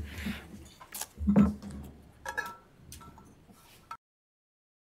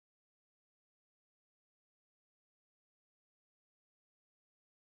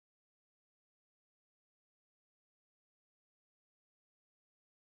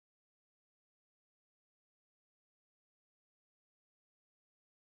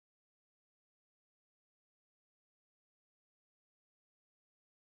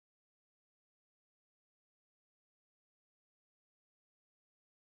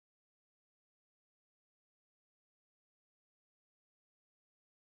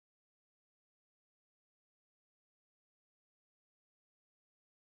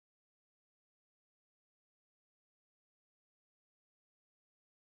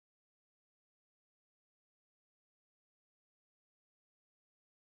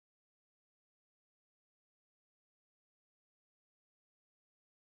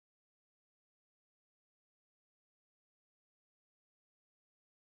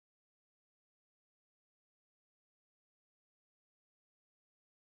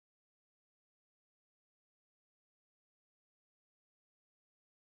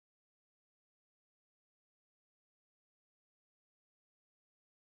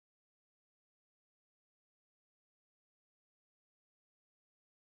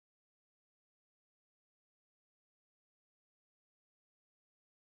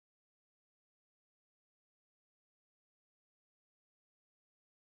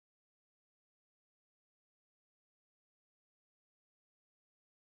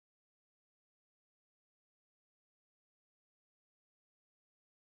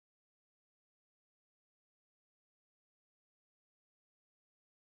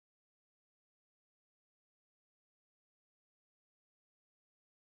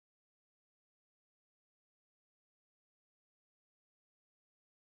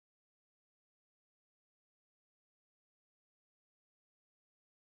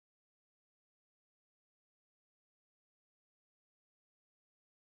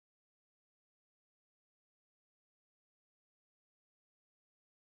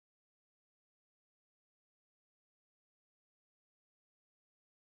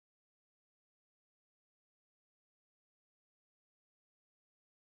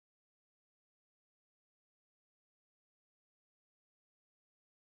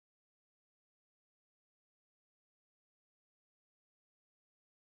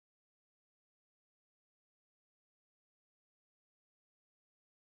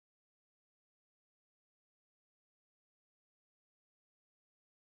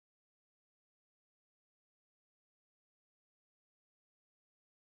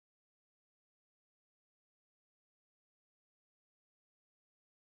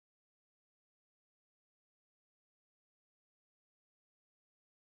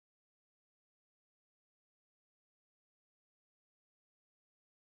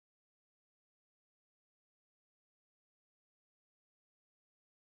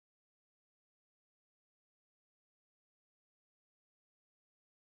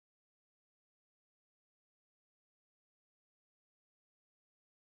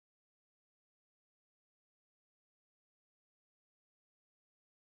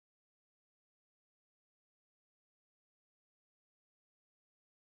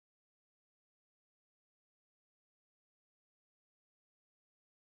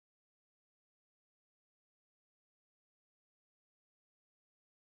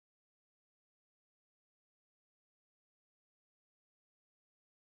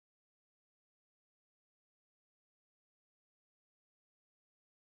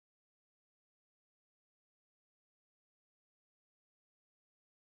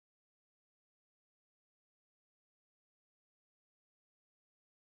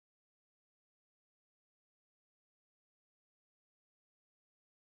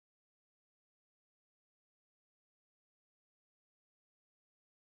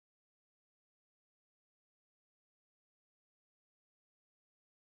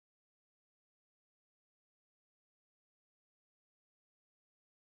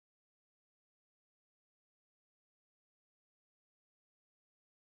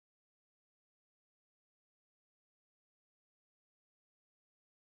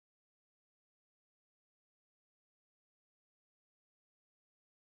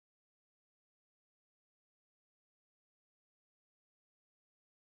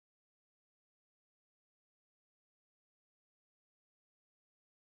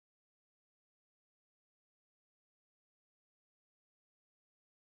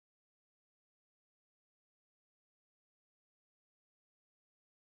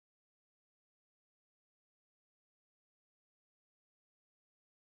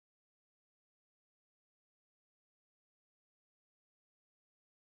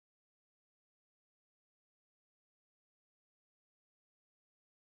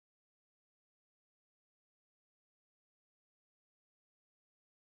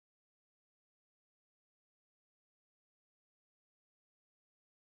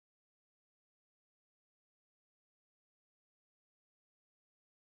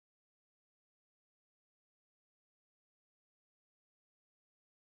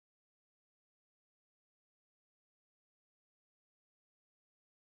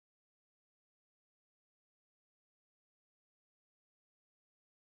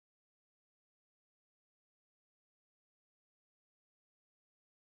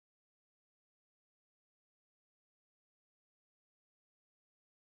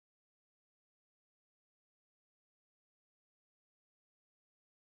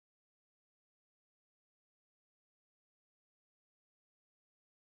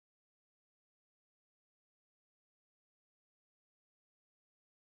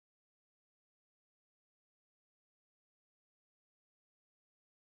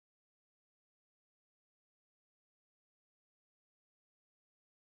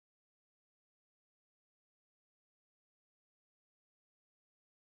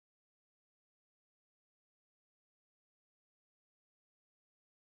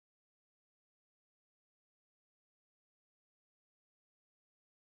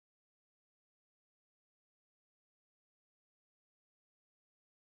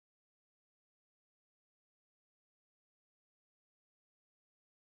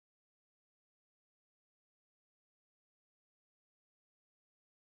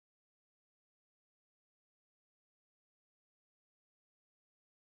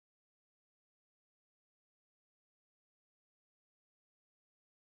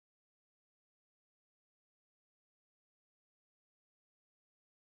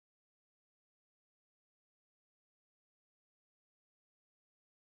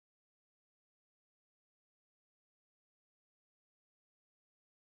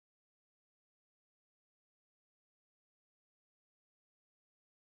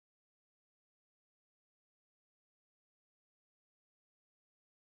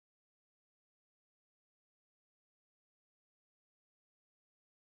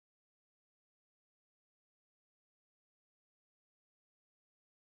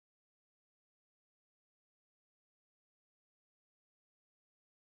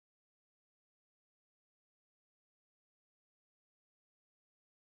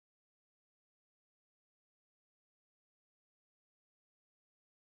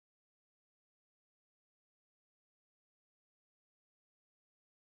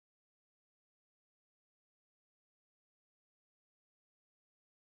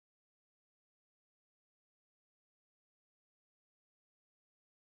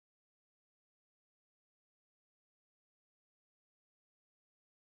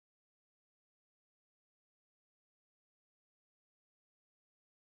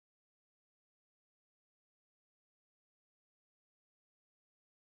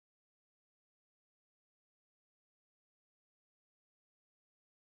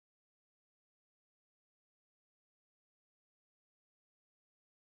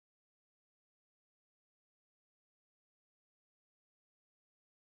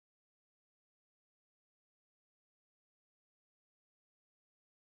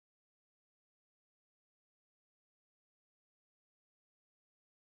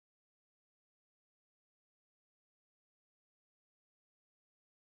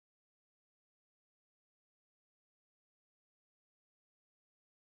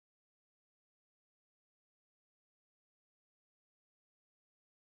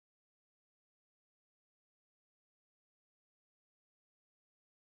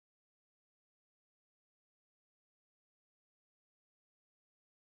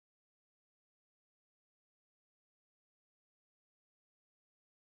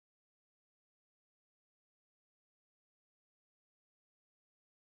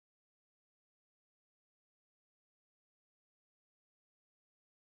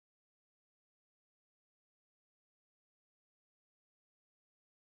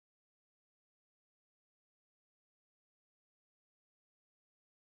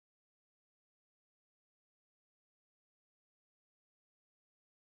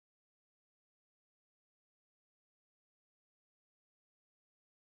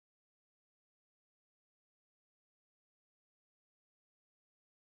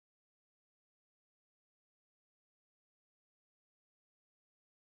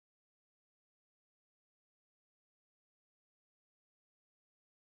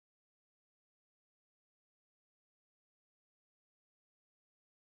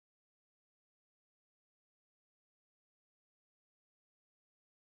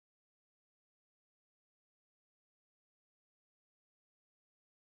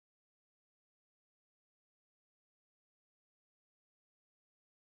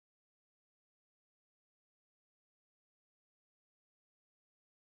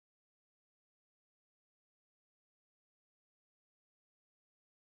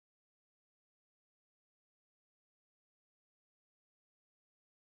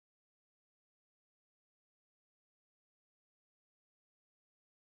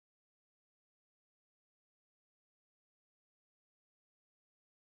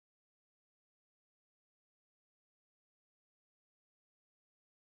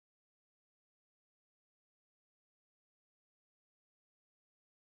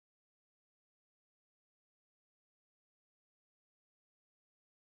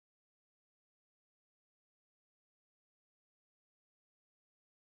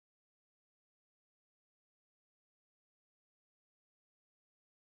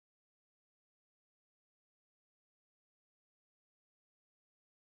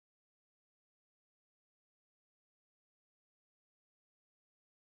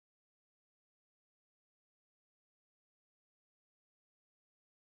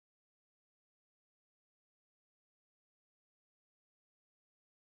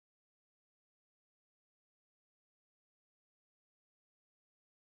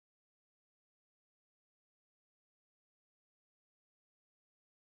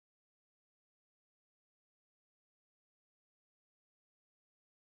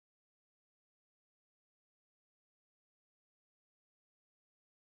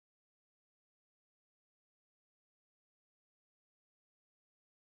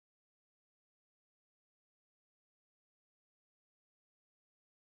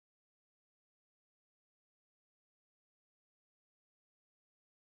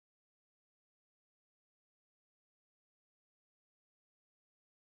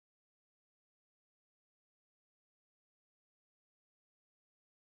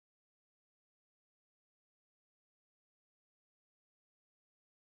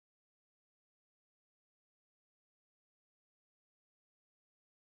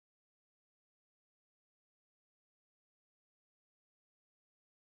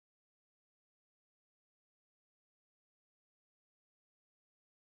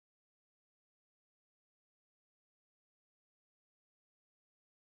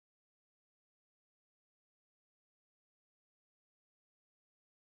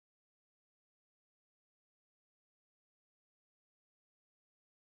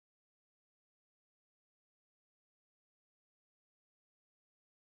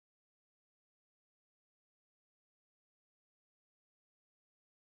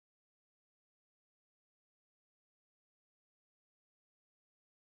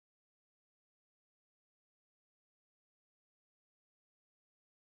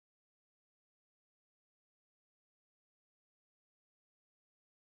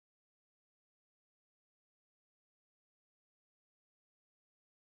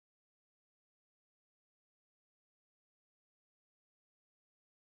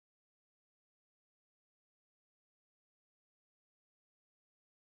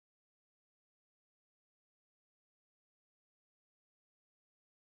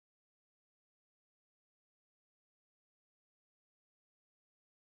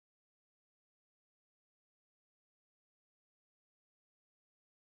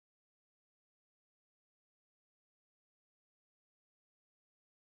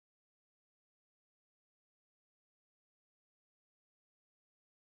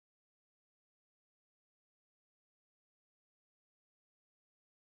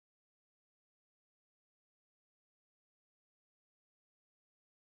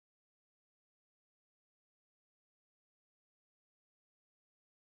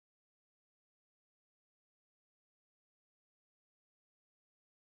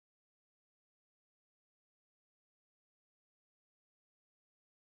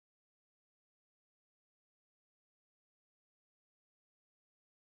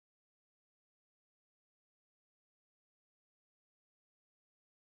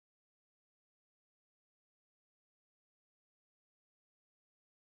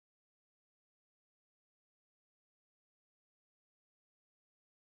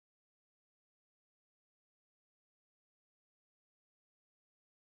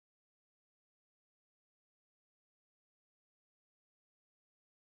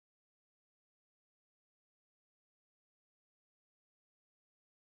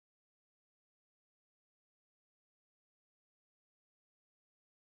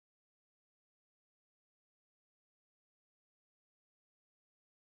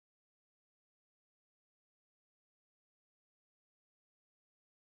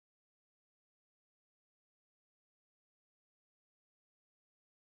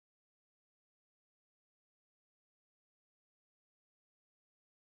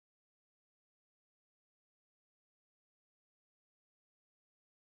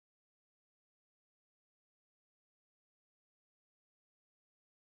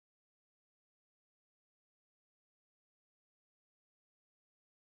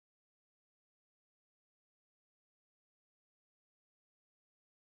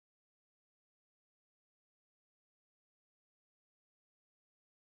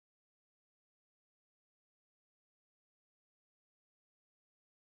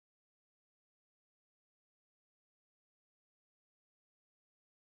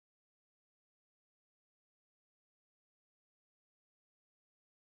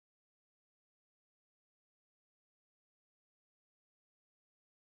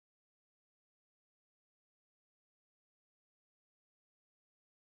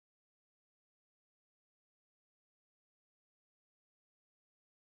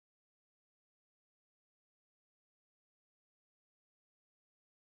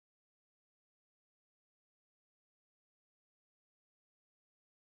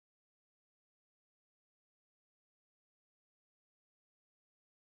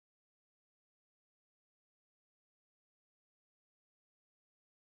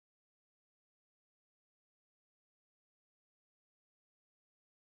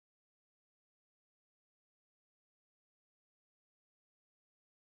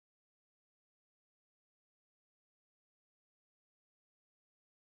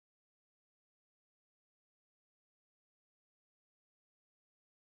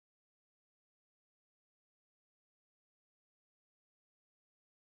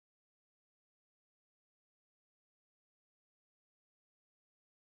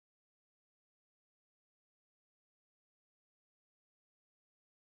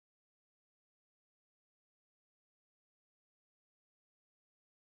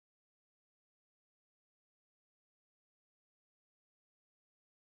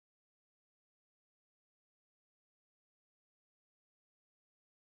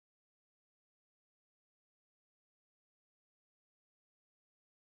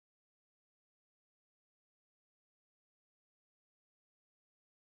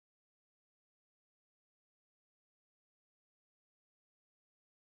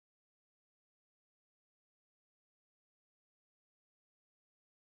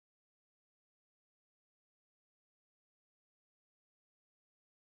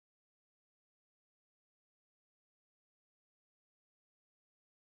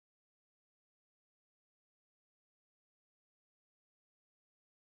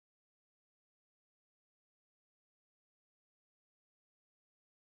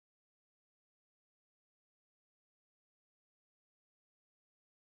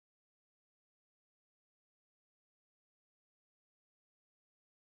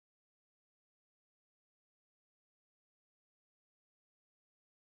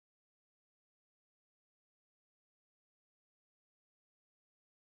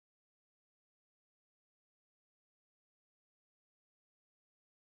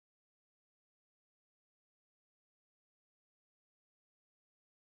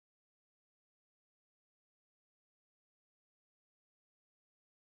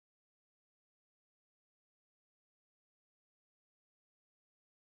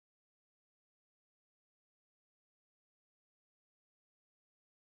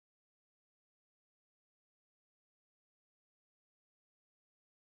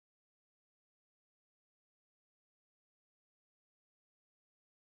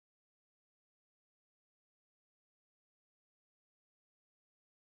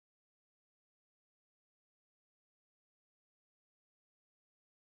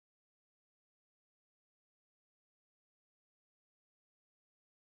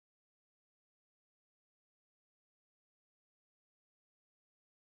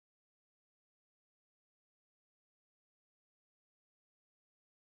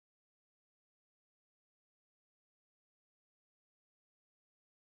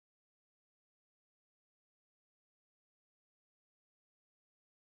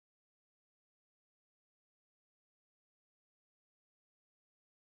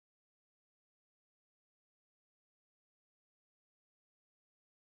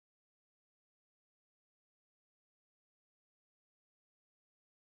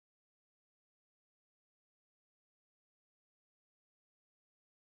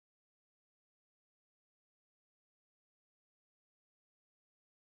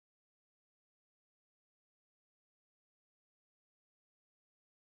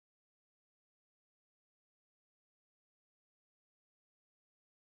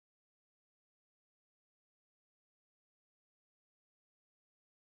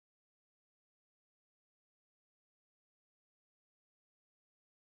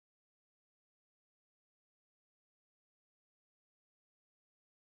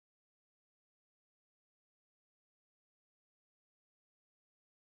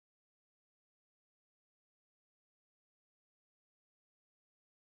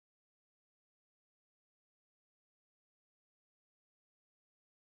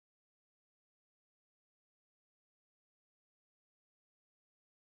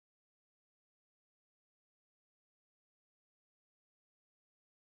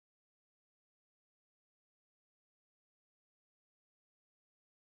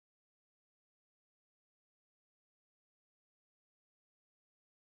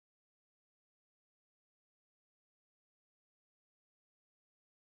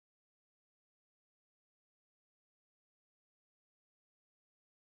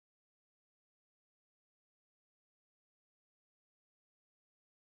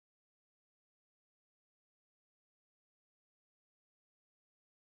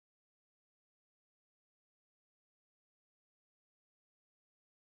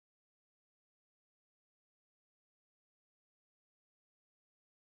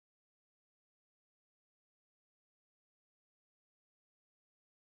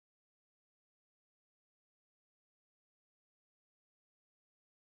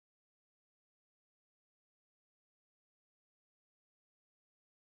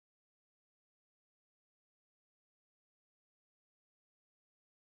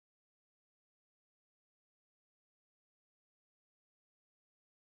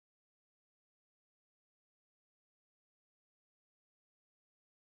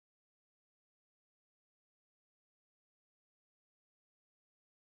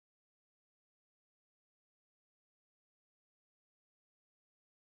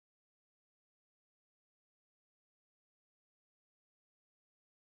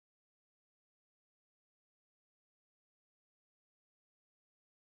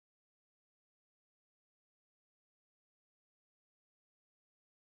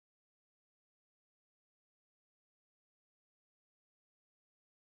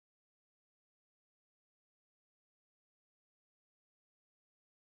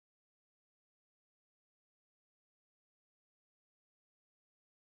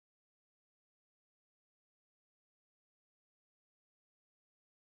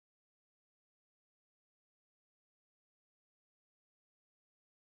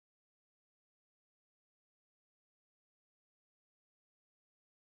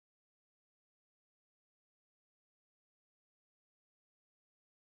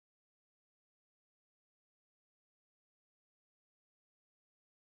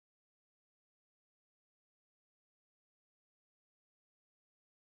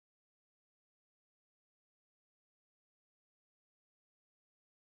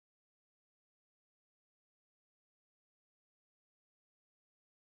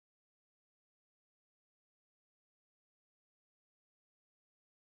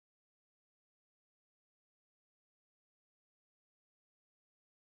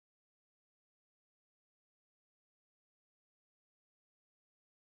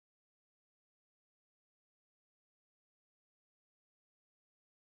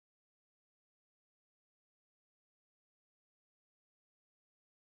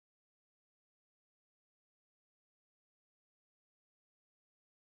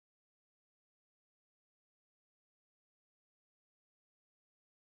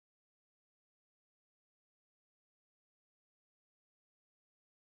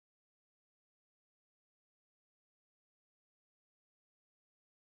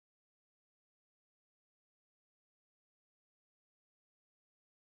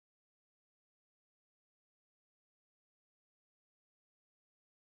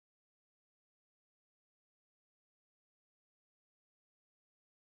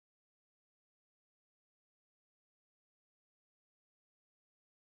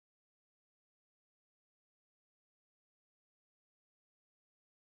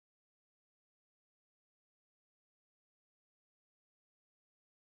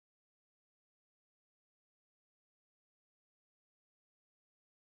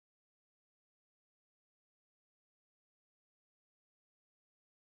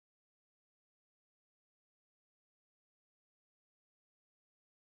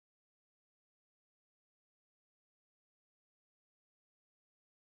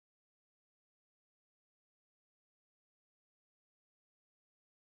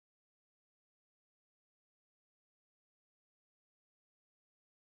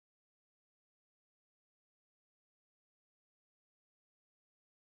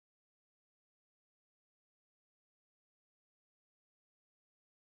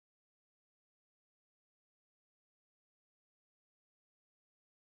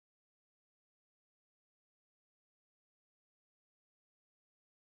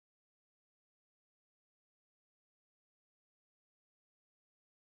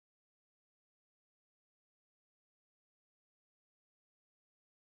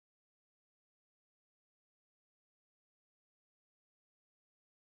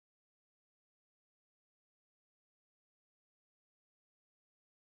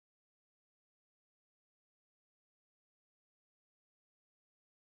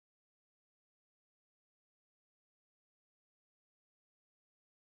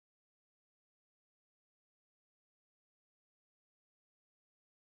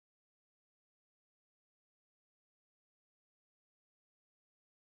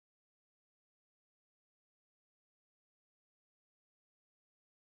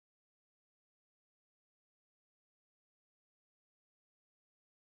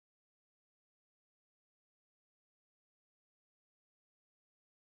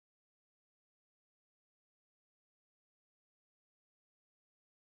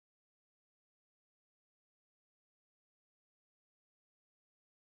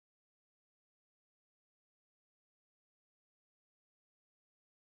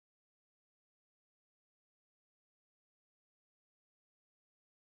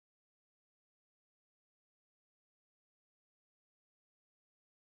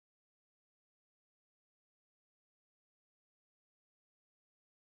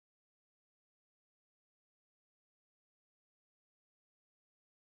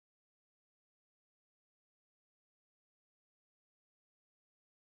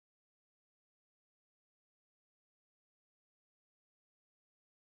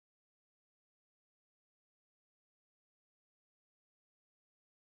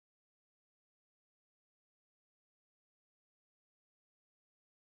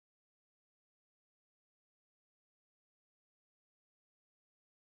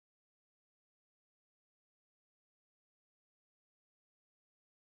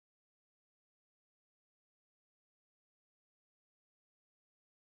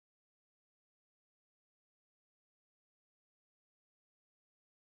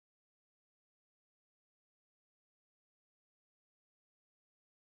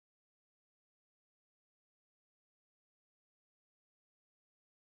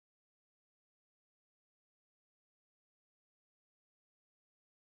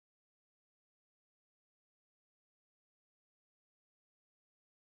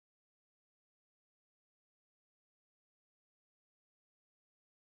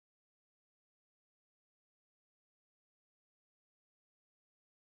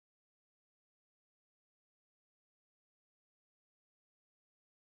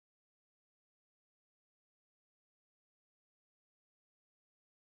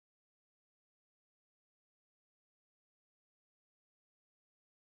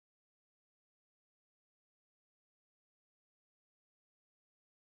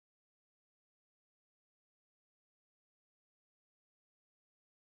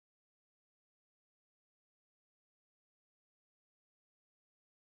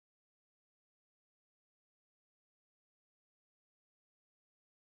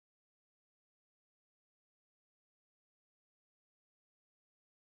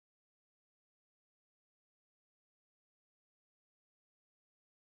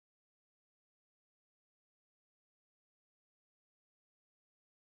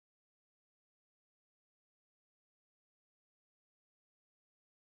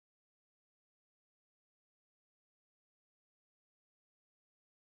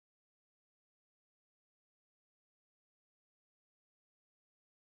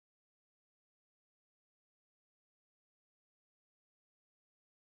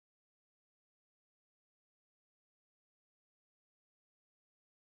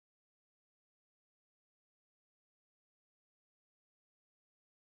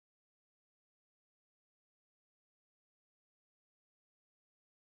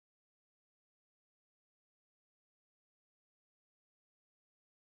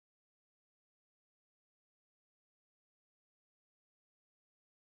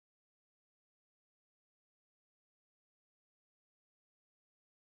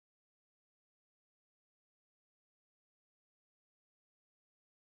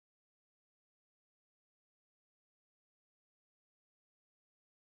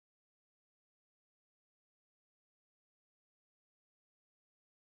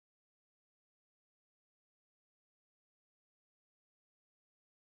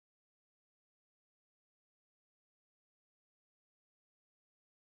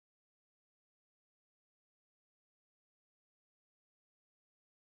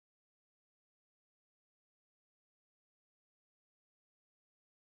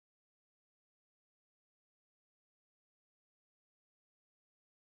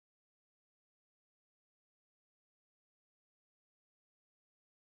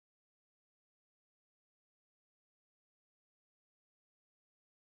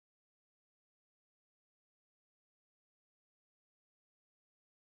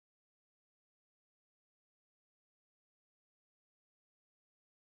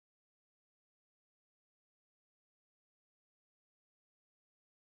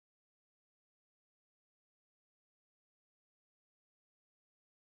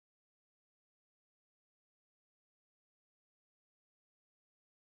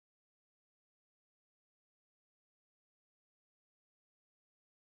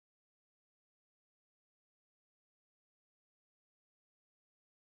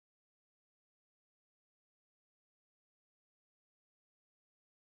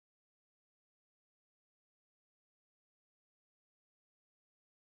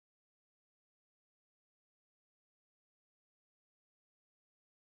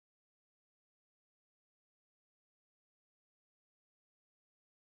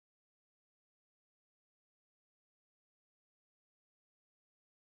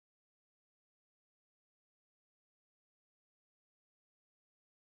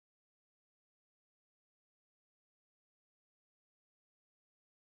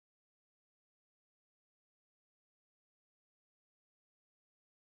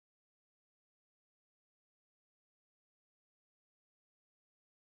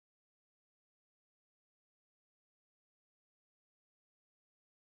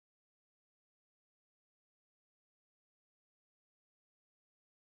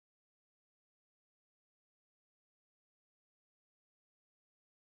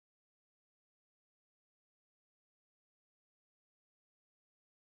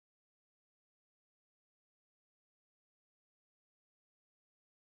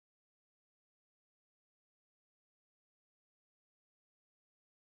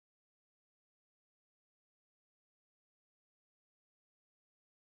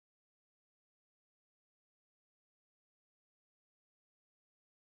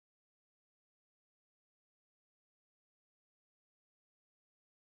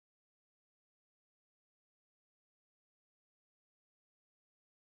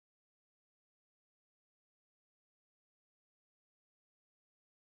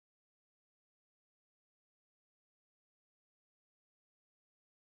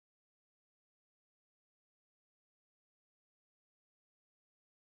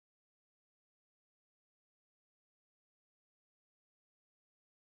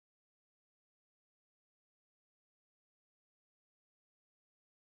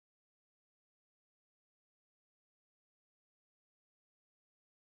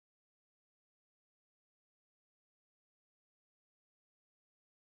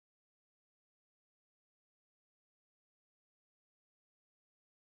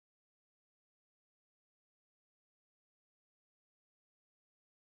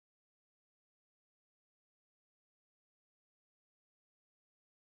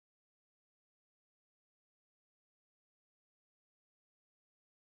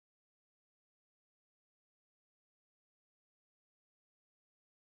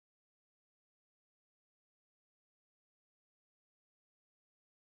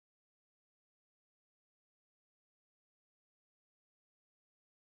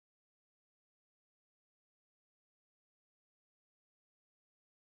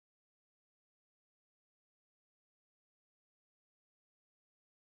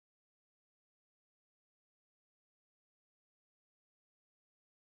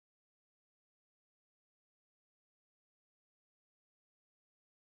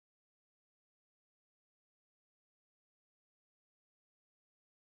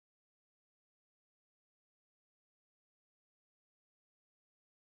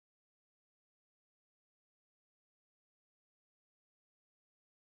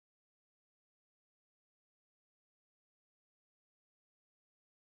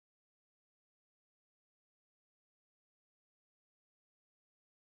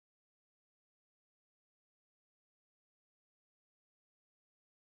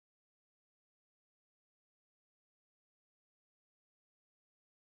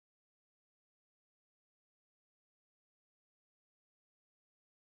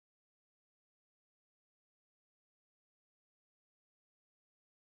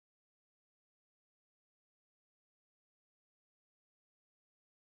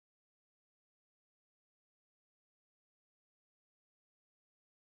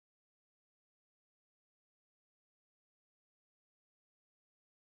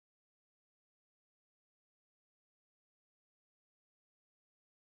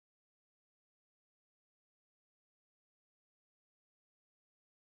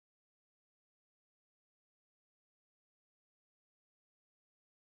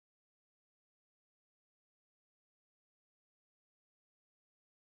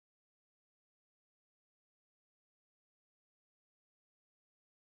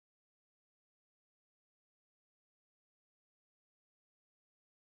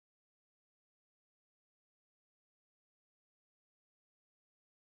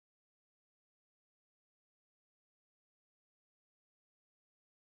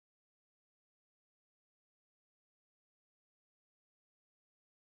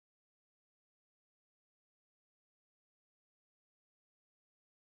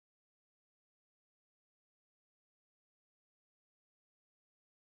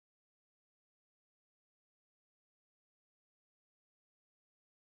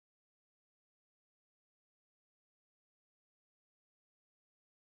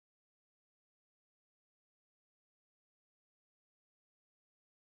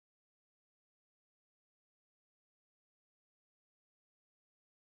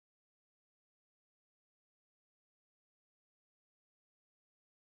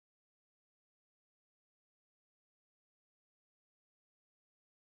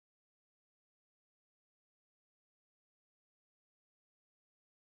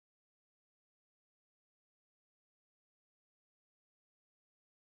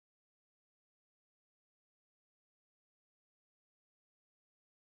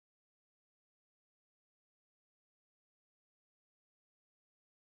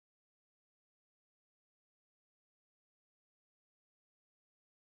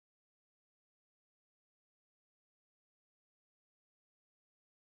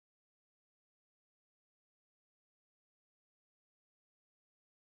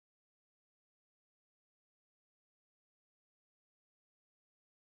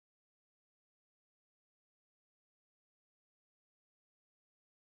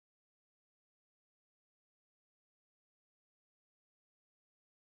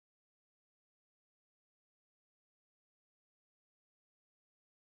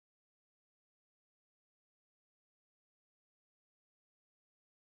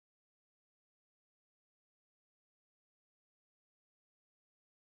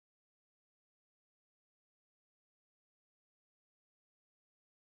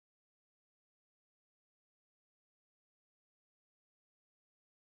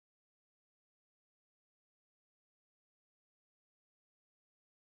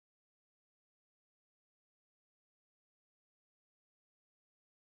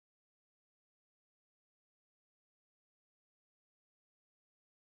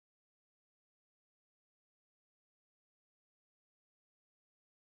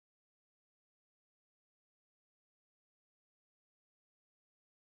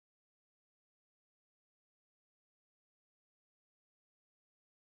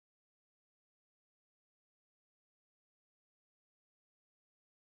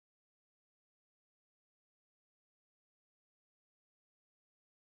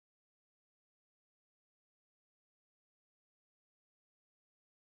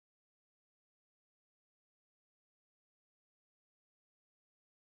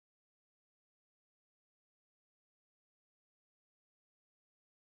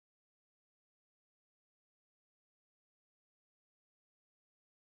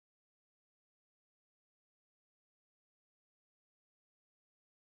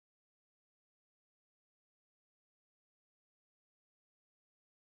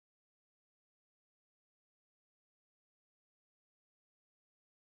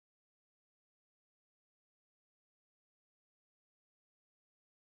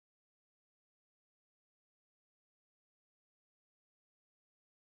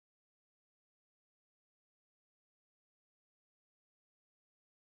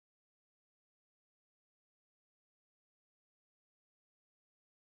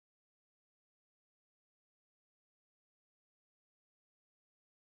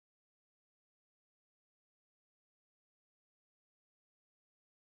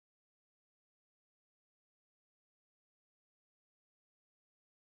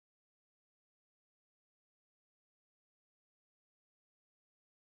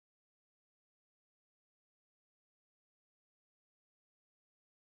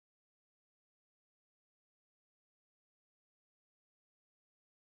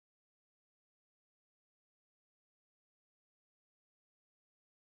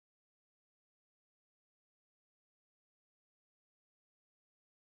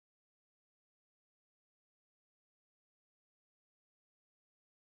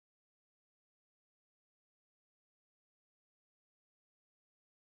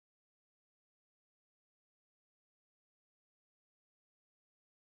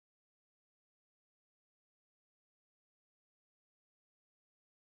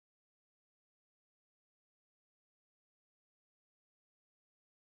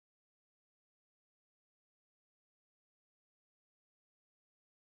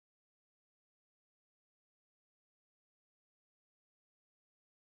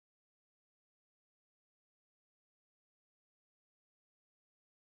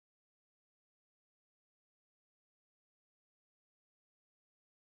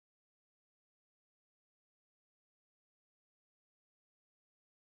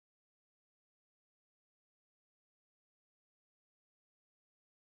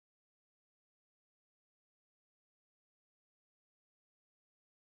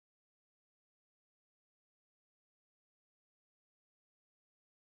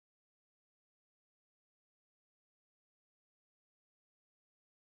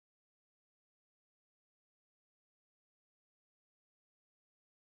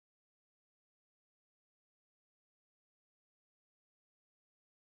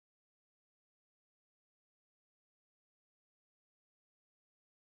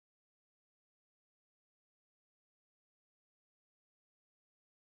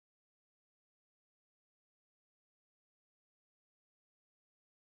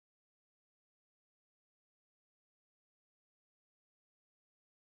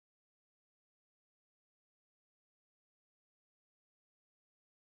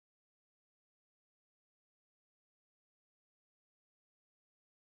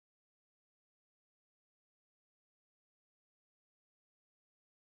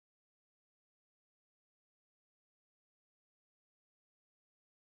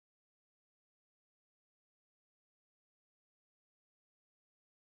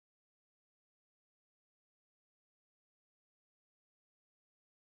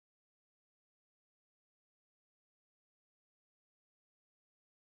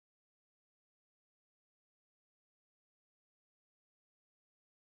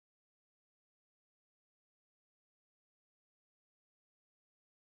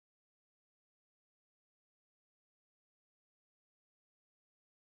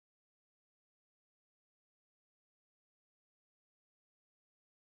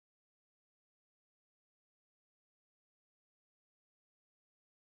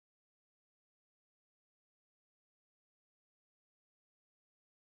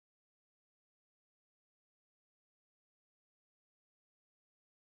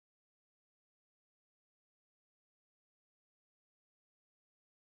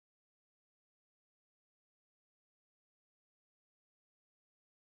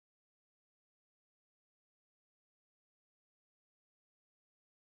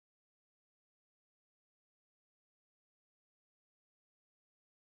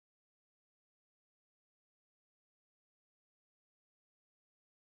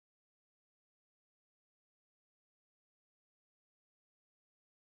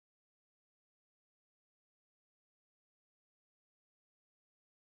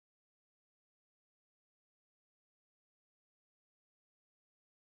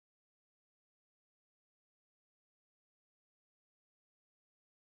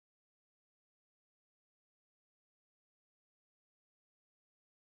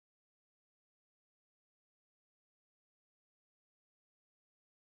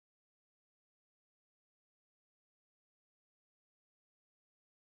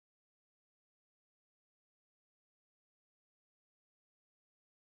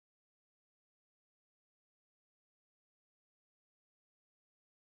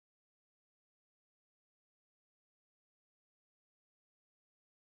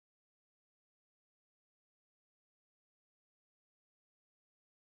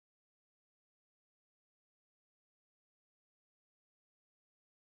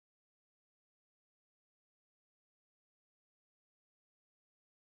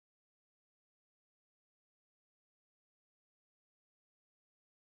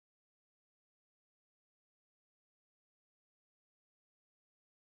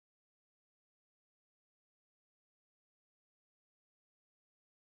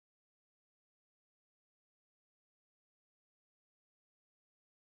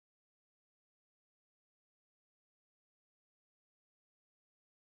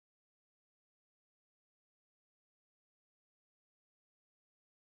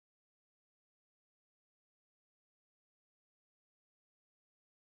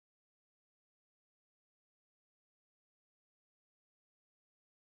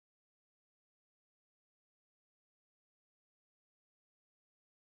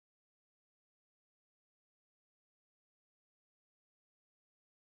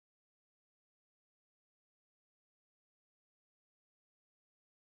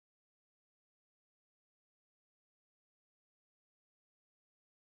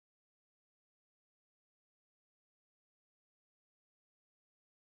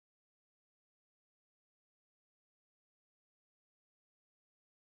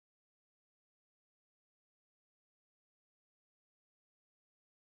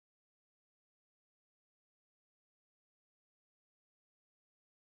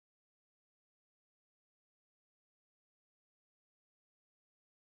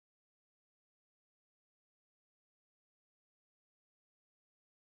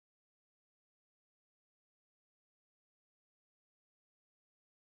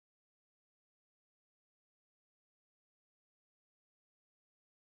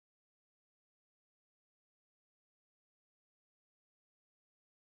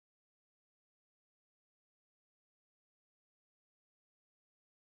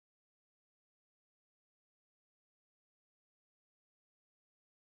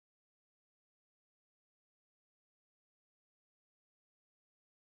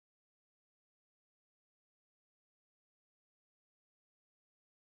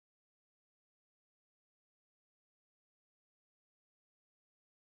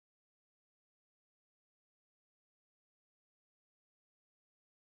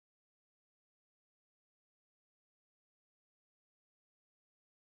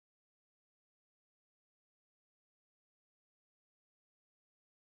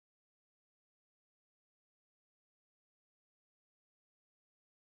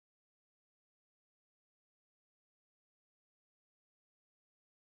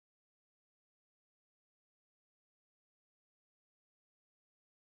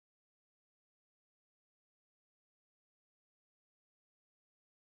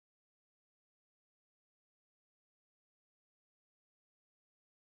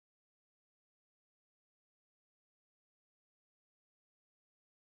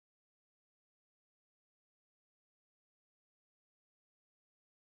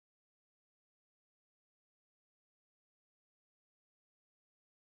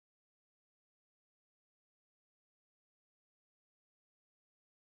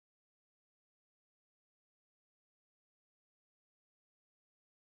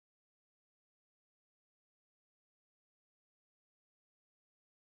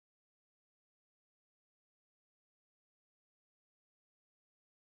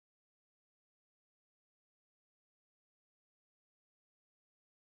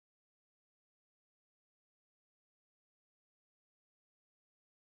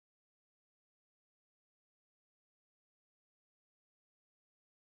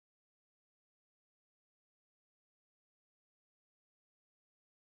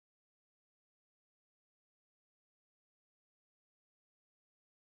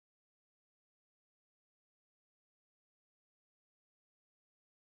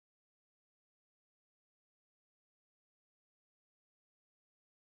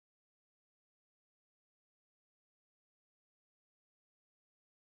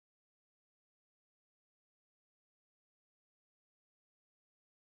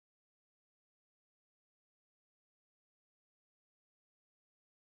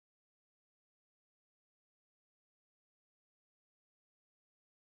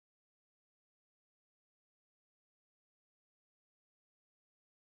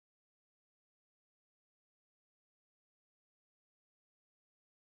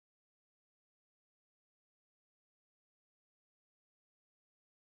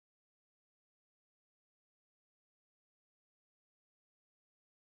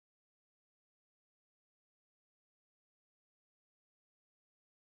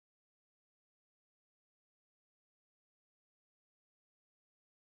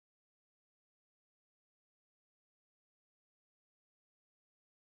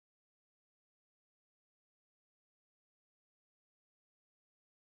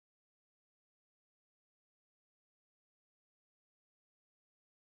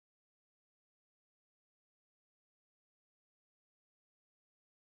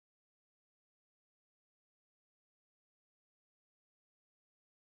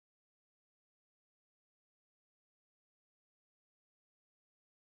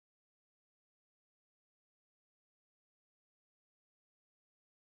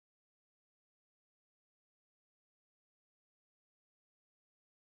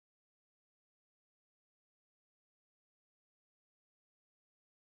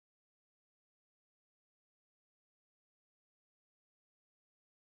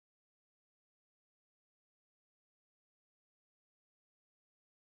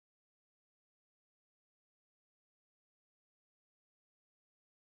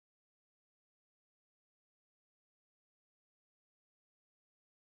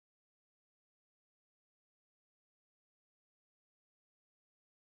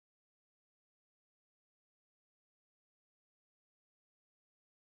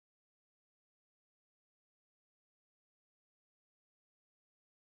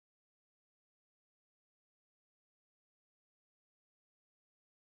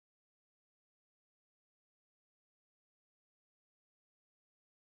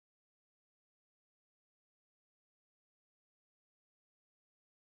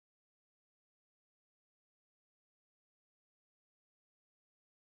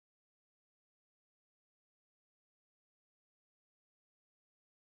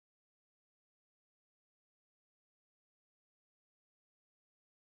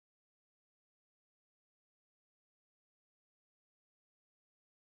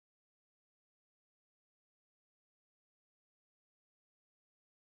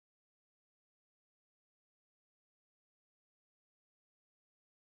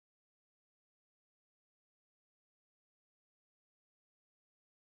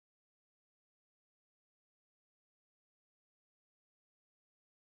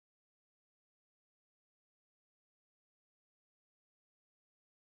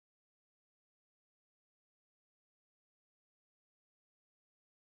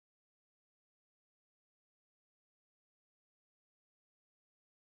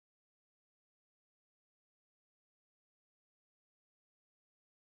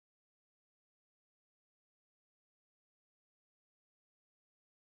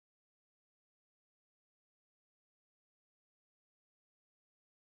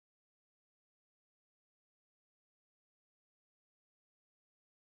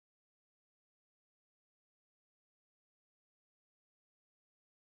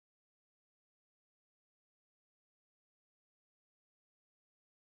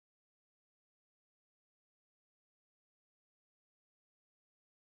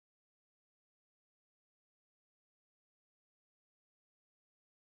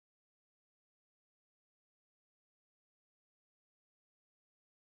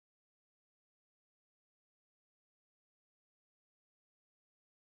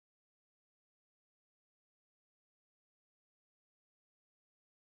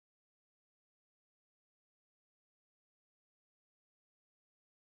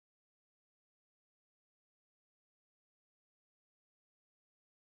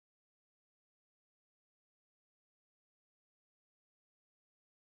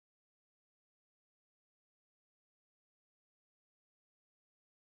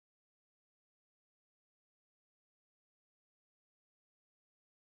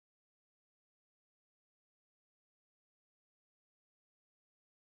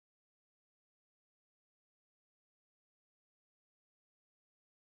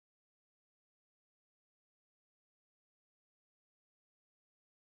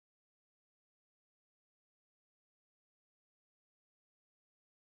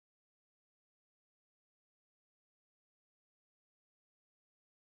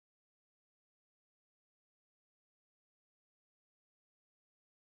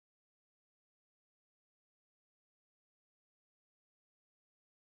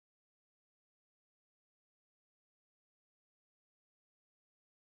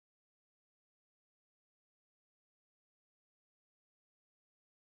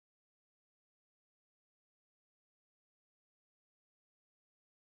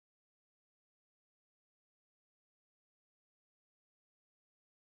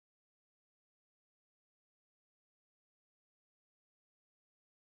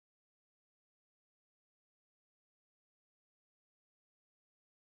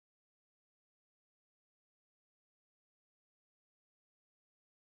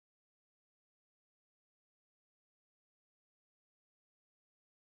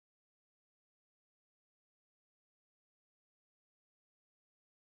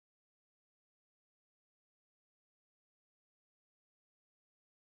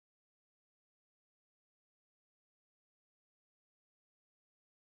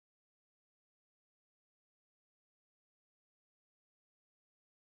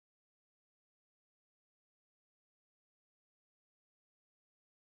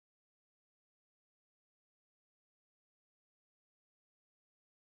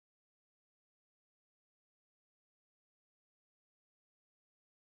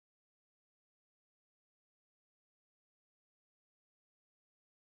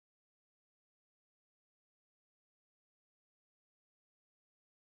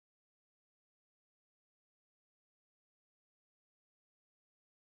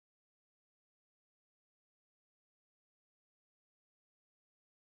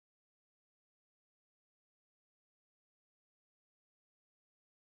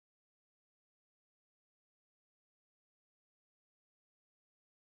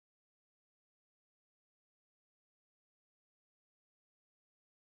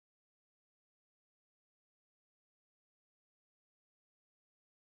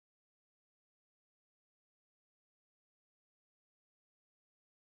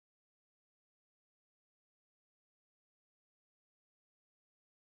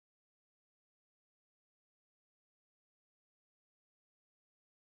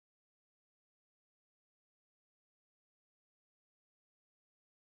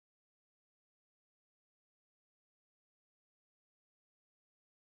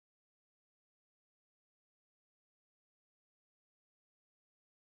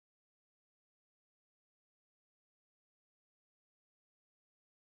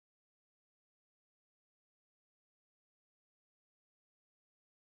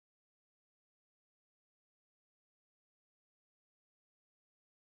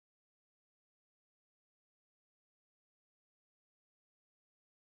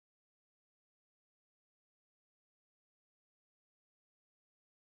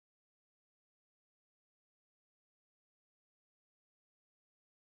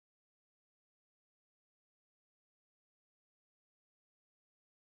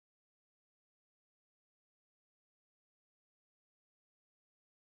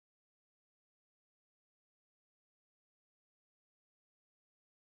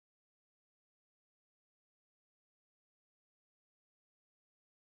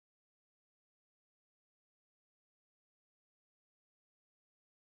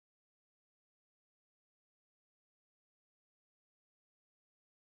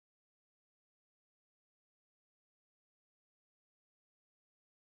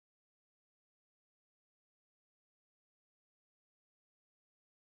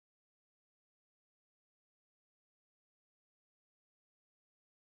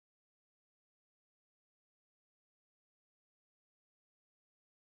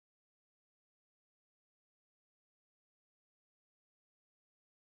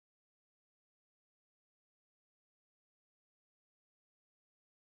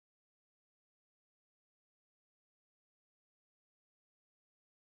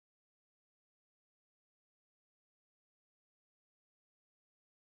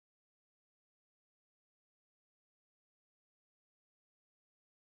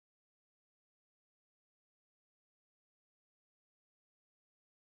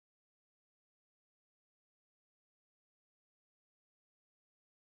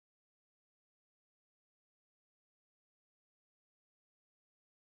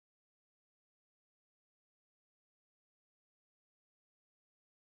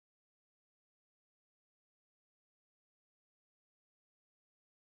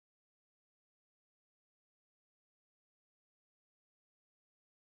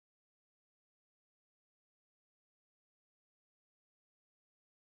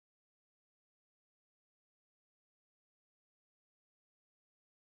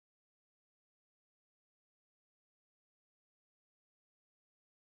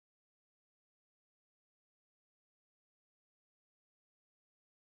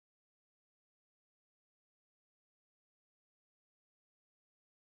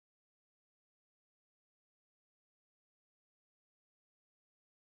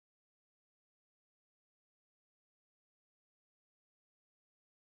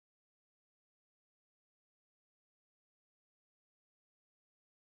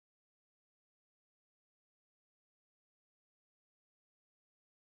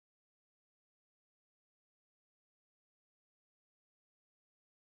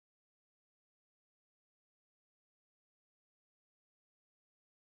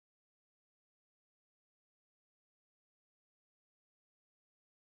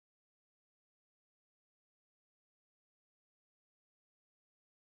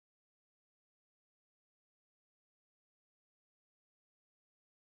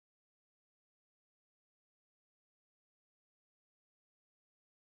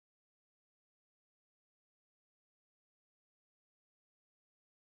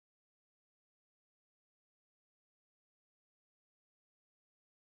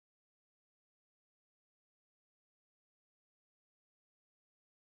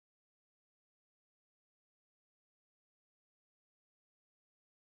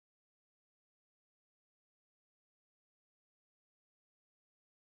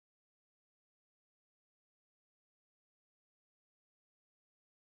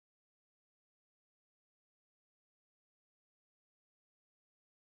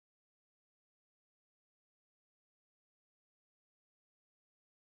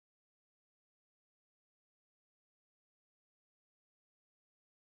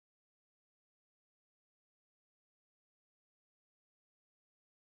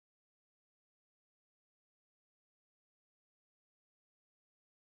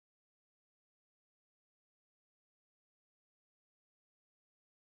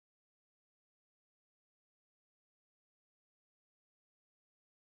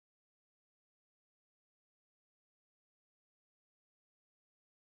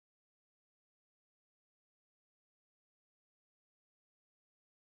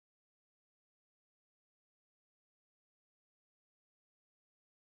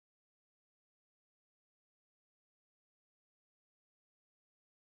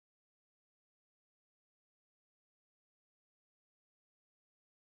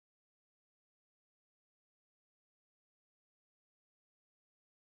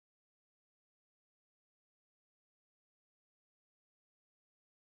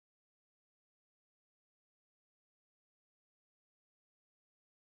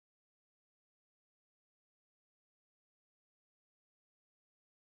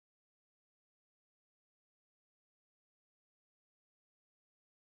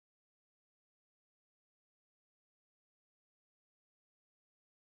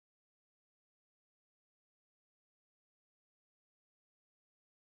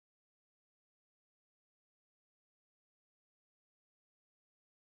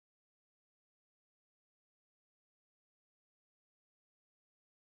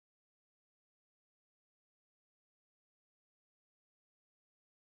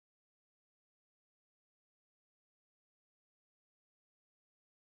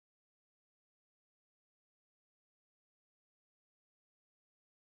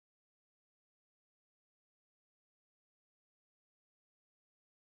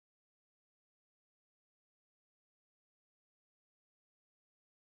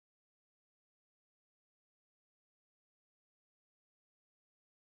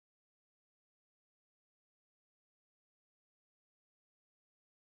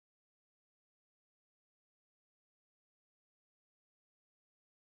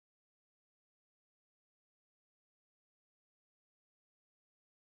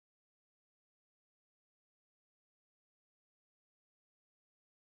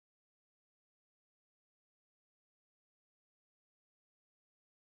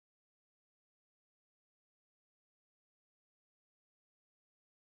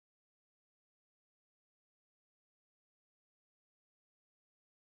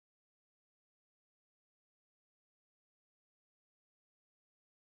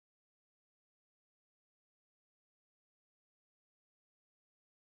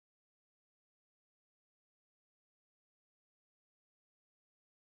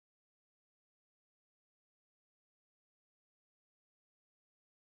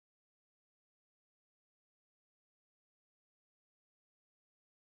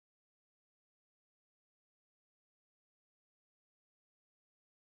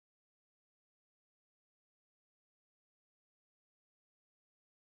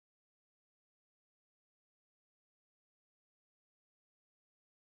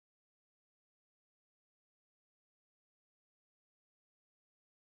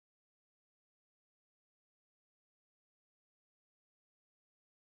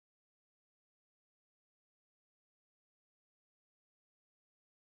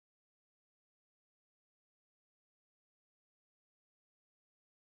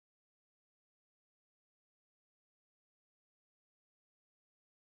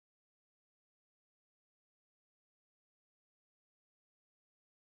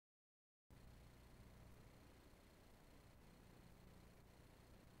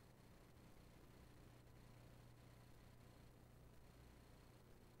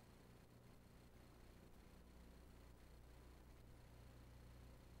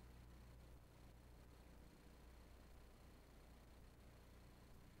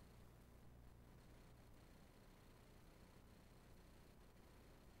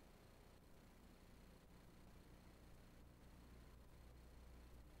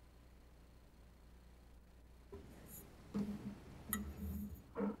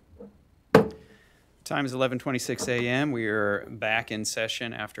 Time is 11:26 a.m. We are back in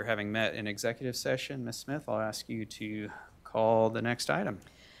session after having met in executive session. Ms. Smith, I'll ask you to call the next item.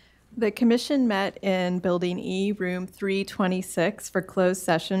 The commission met in Building E, Room 326, for closed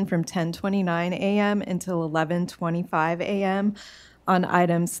session from 10:29 a.m. until 11:25 a.m. on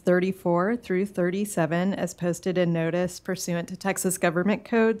items 34 through 37 as posted in notice pursuant to Texas Government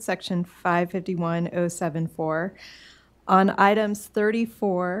Code, Section 551074. On items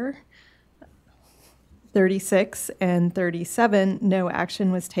 34, 36, and 37, no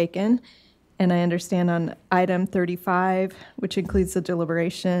action was taken. And I understand on item 35, which includes the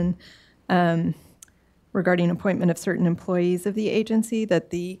deliberation regarding appointment of certain employees of the agency, that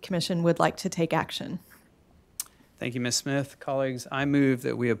the commission would like to take action. Thank you, Ms. Smith. Colleagues, I move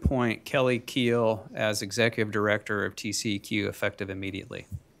that we appoint Kelly Keel as Executive Director of TCEQ effective immediately.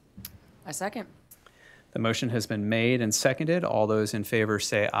 I second. The motion has been made and seconded. All those in favor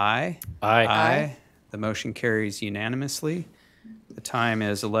say aye. Aye. Aye. The motion carries unanimously. The time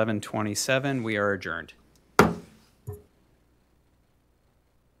is 11:27. We are adjourned.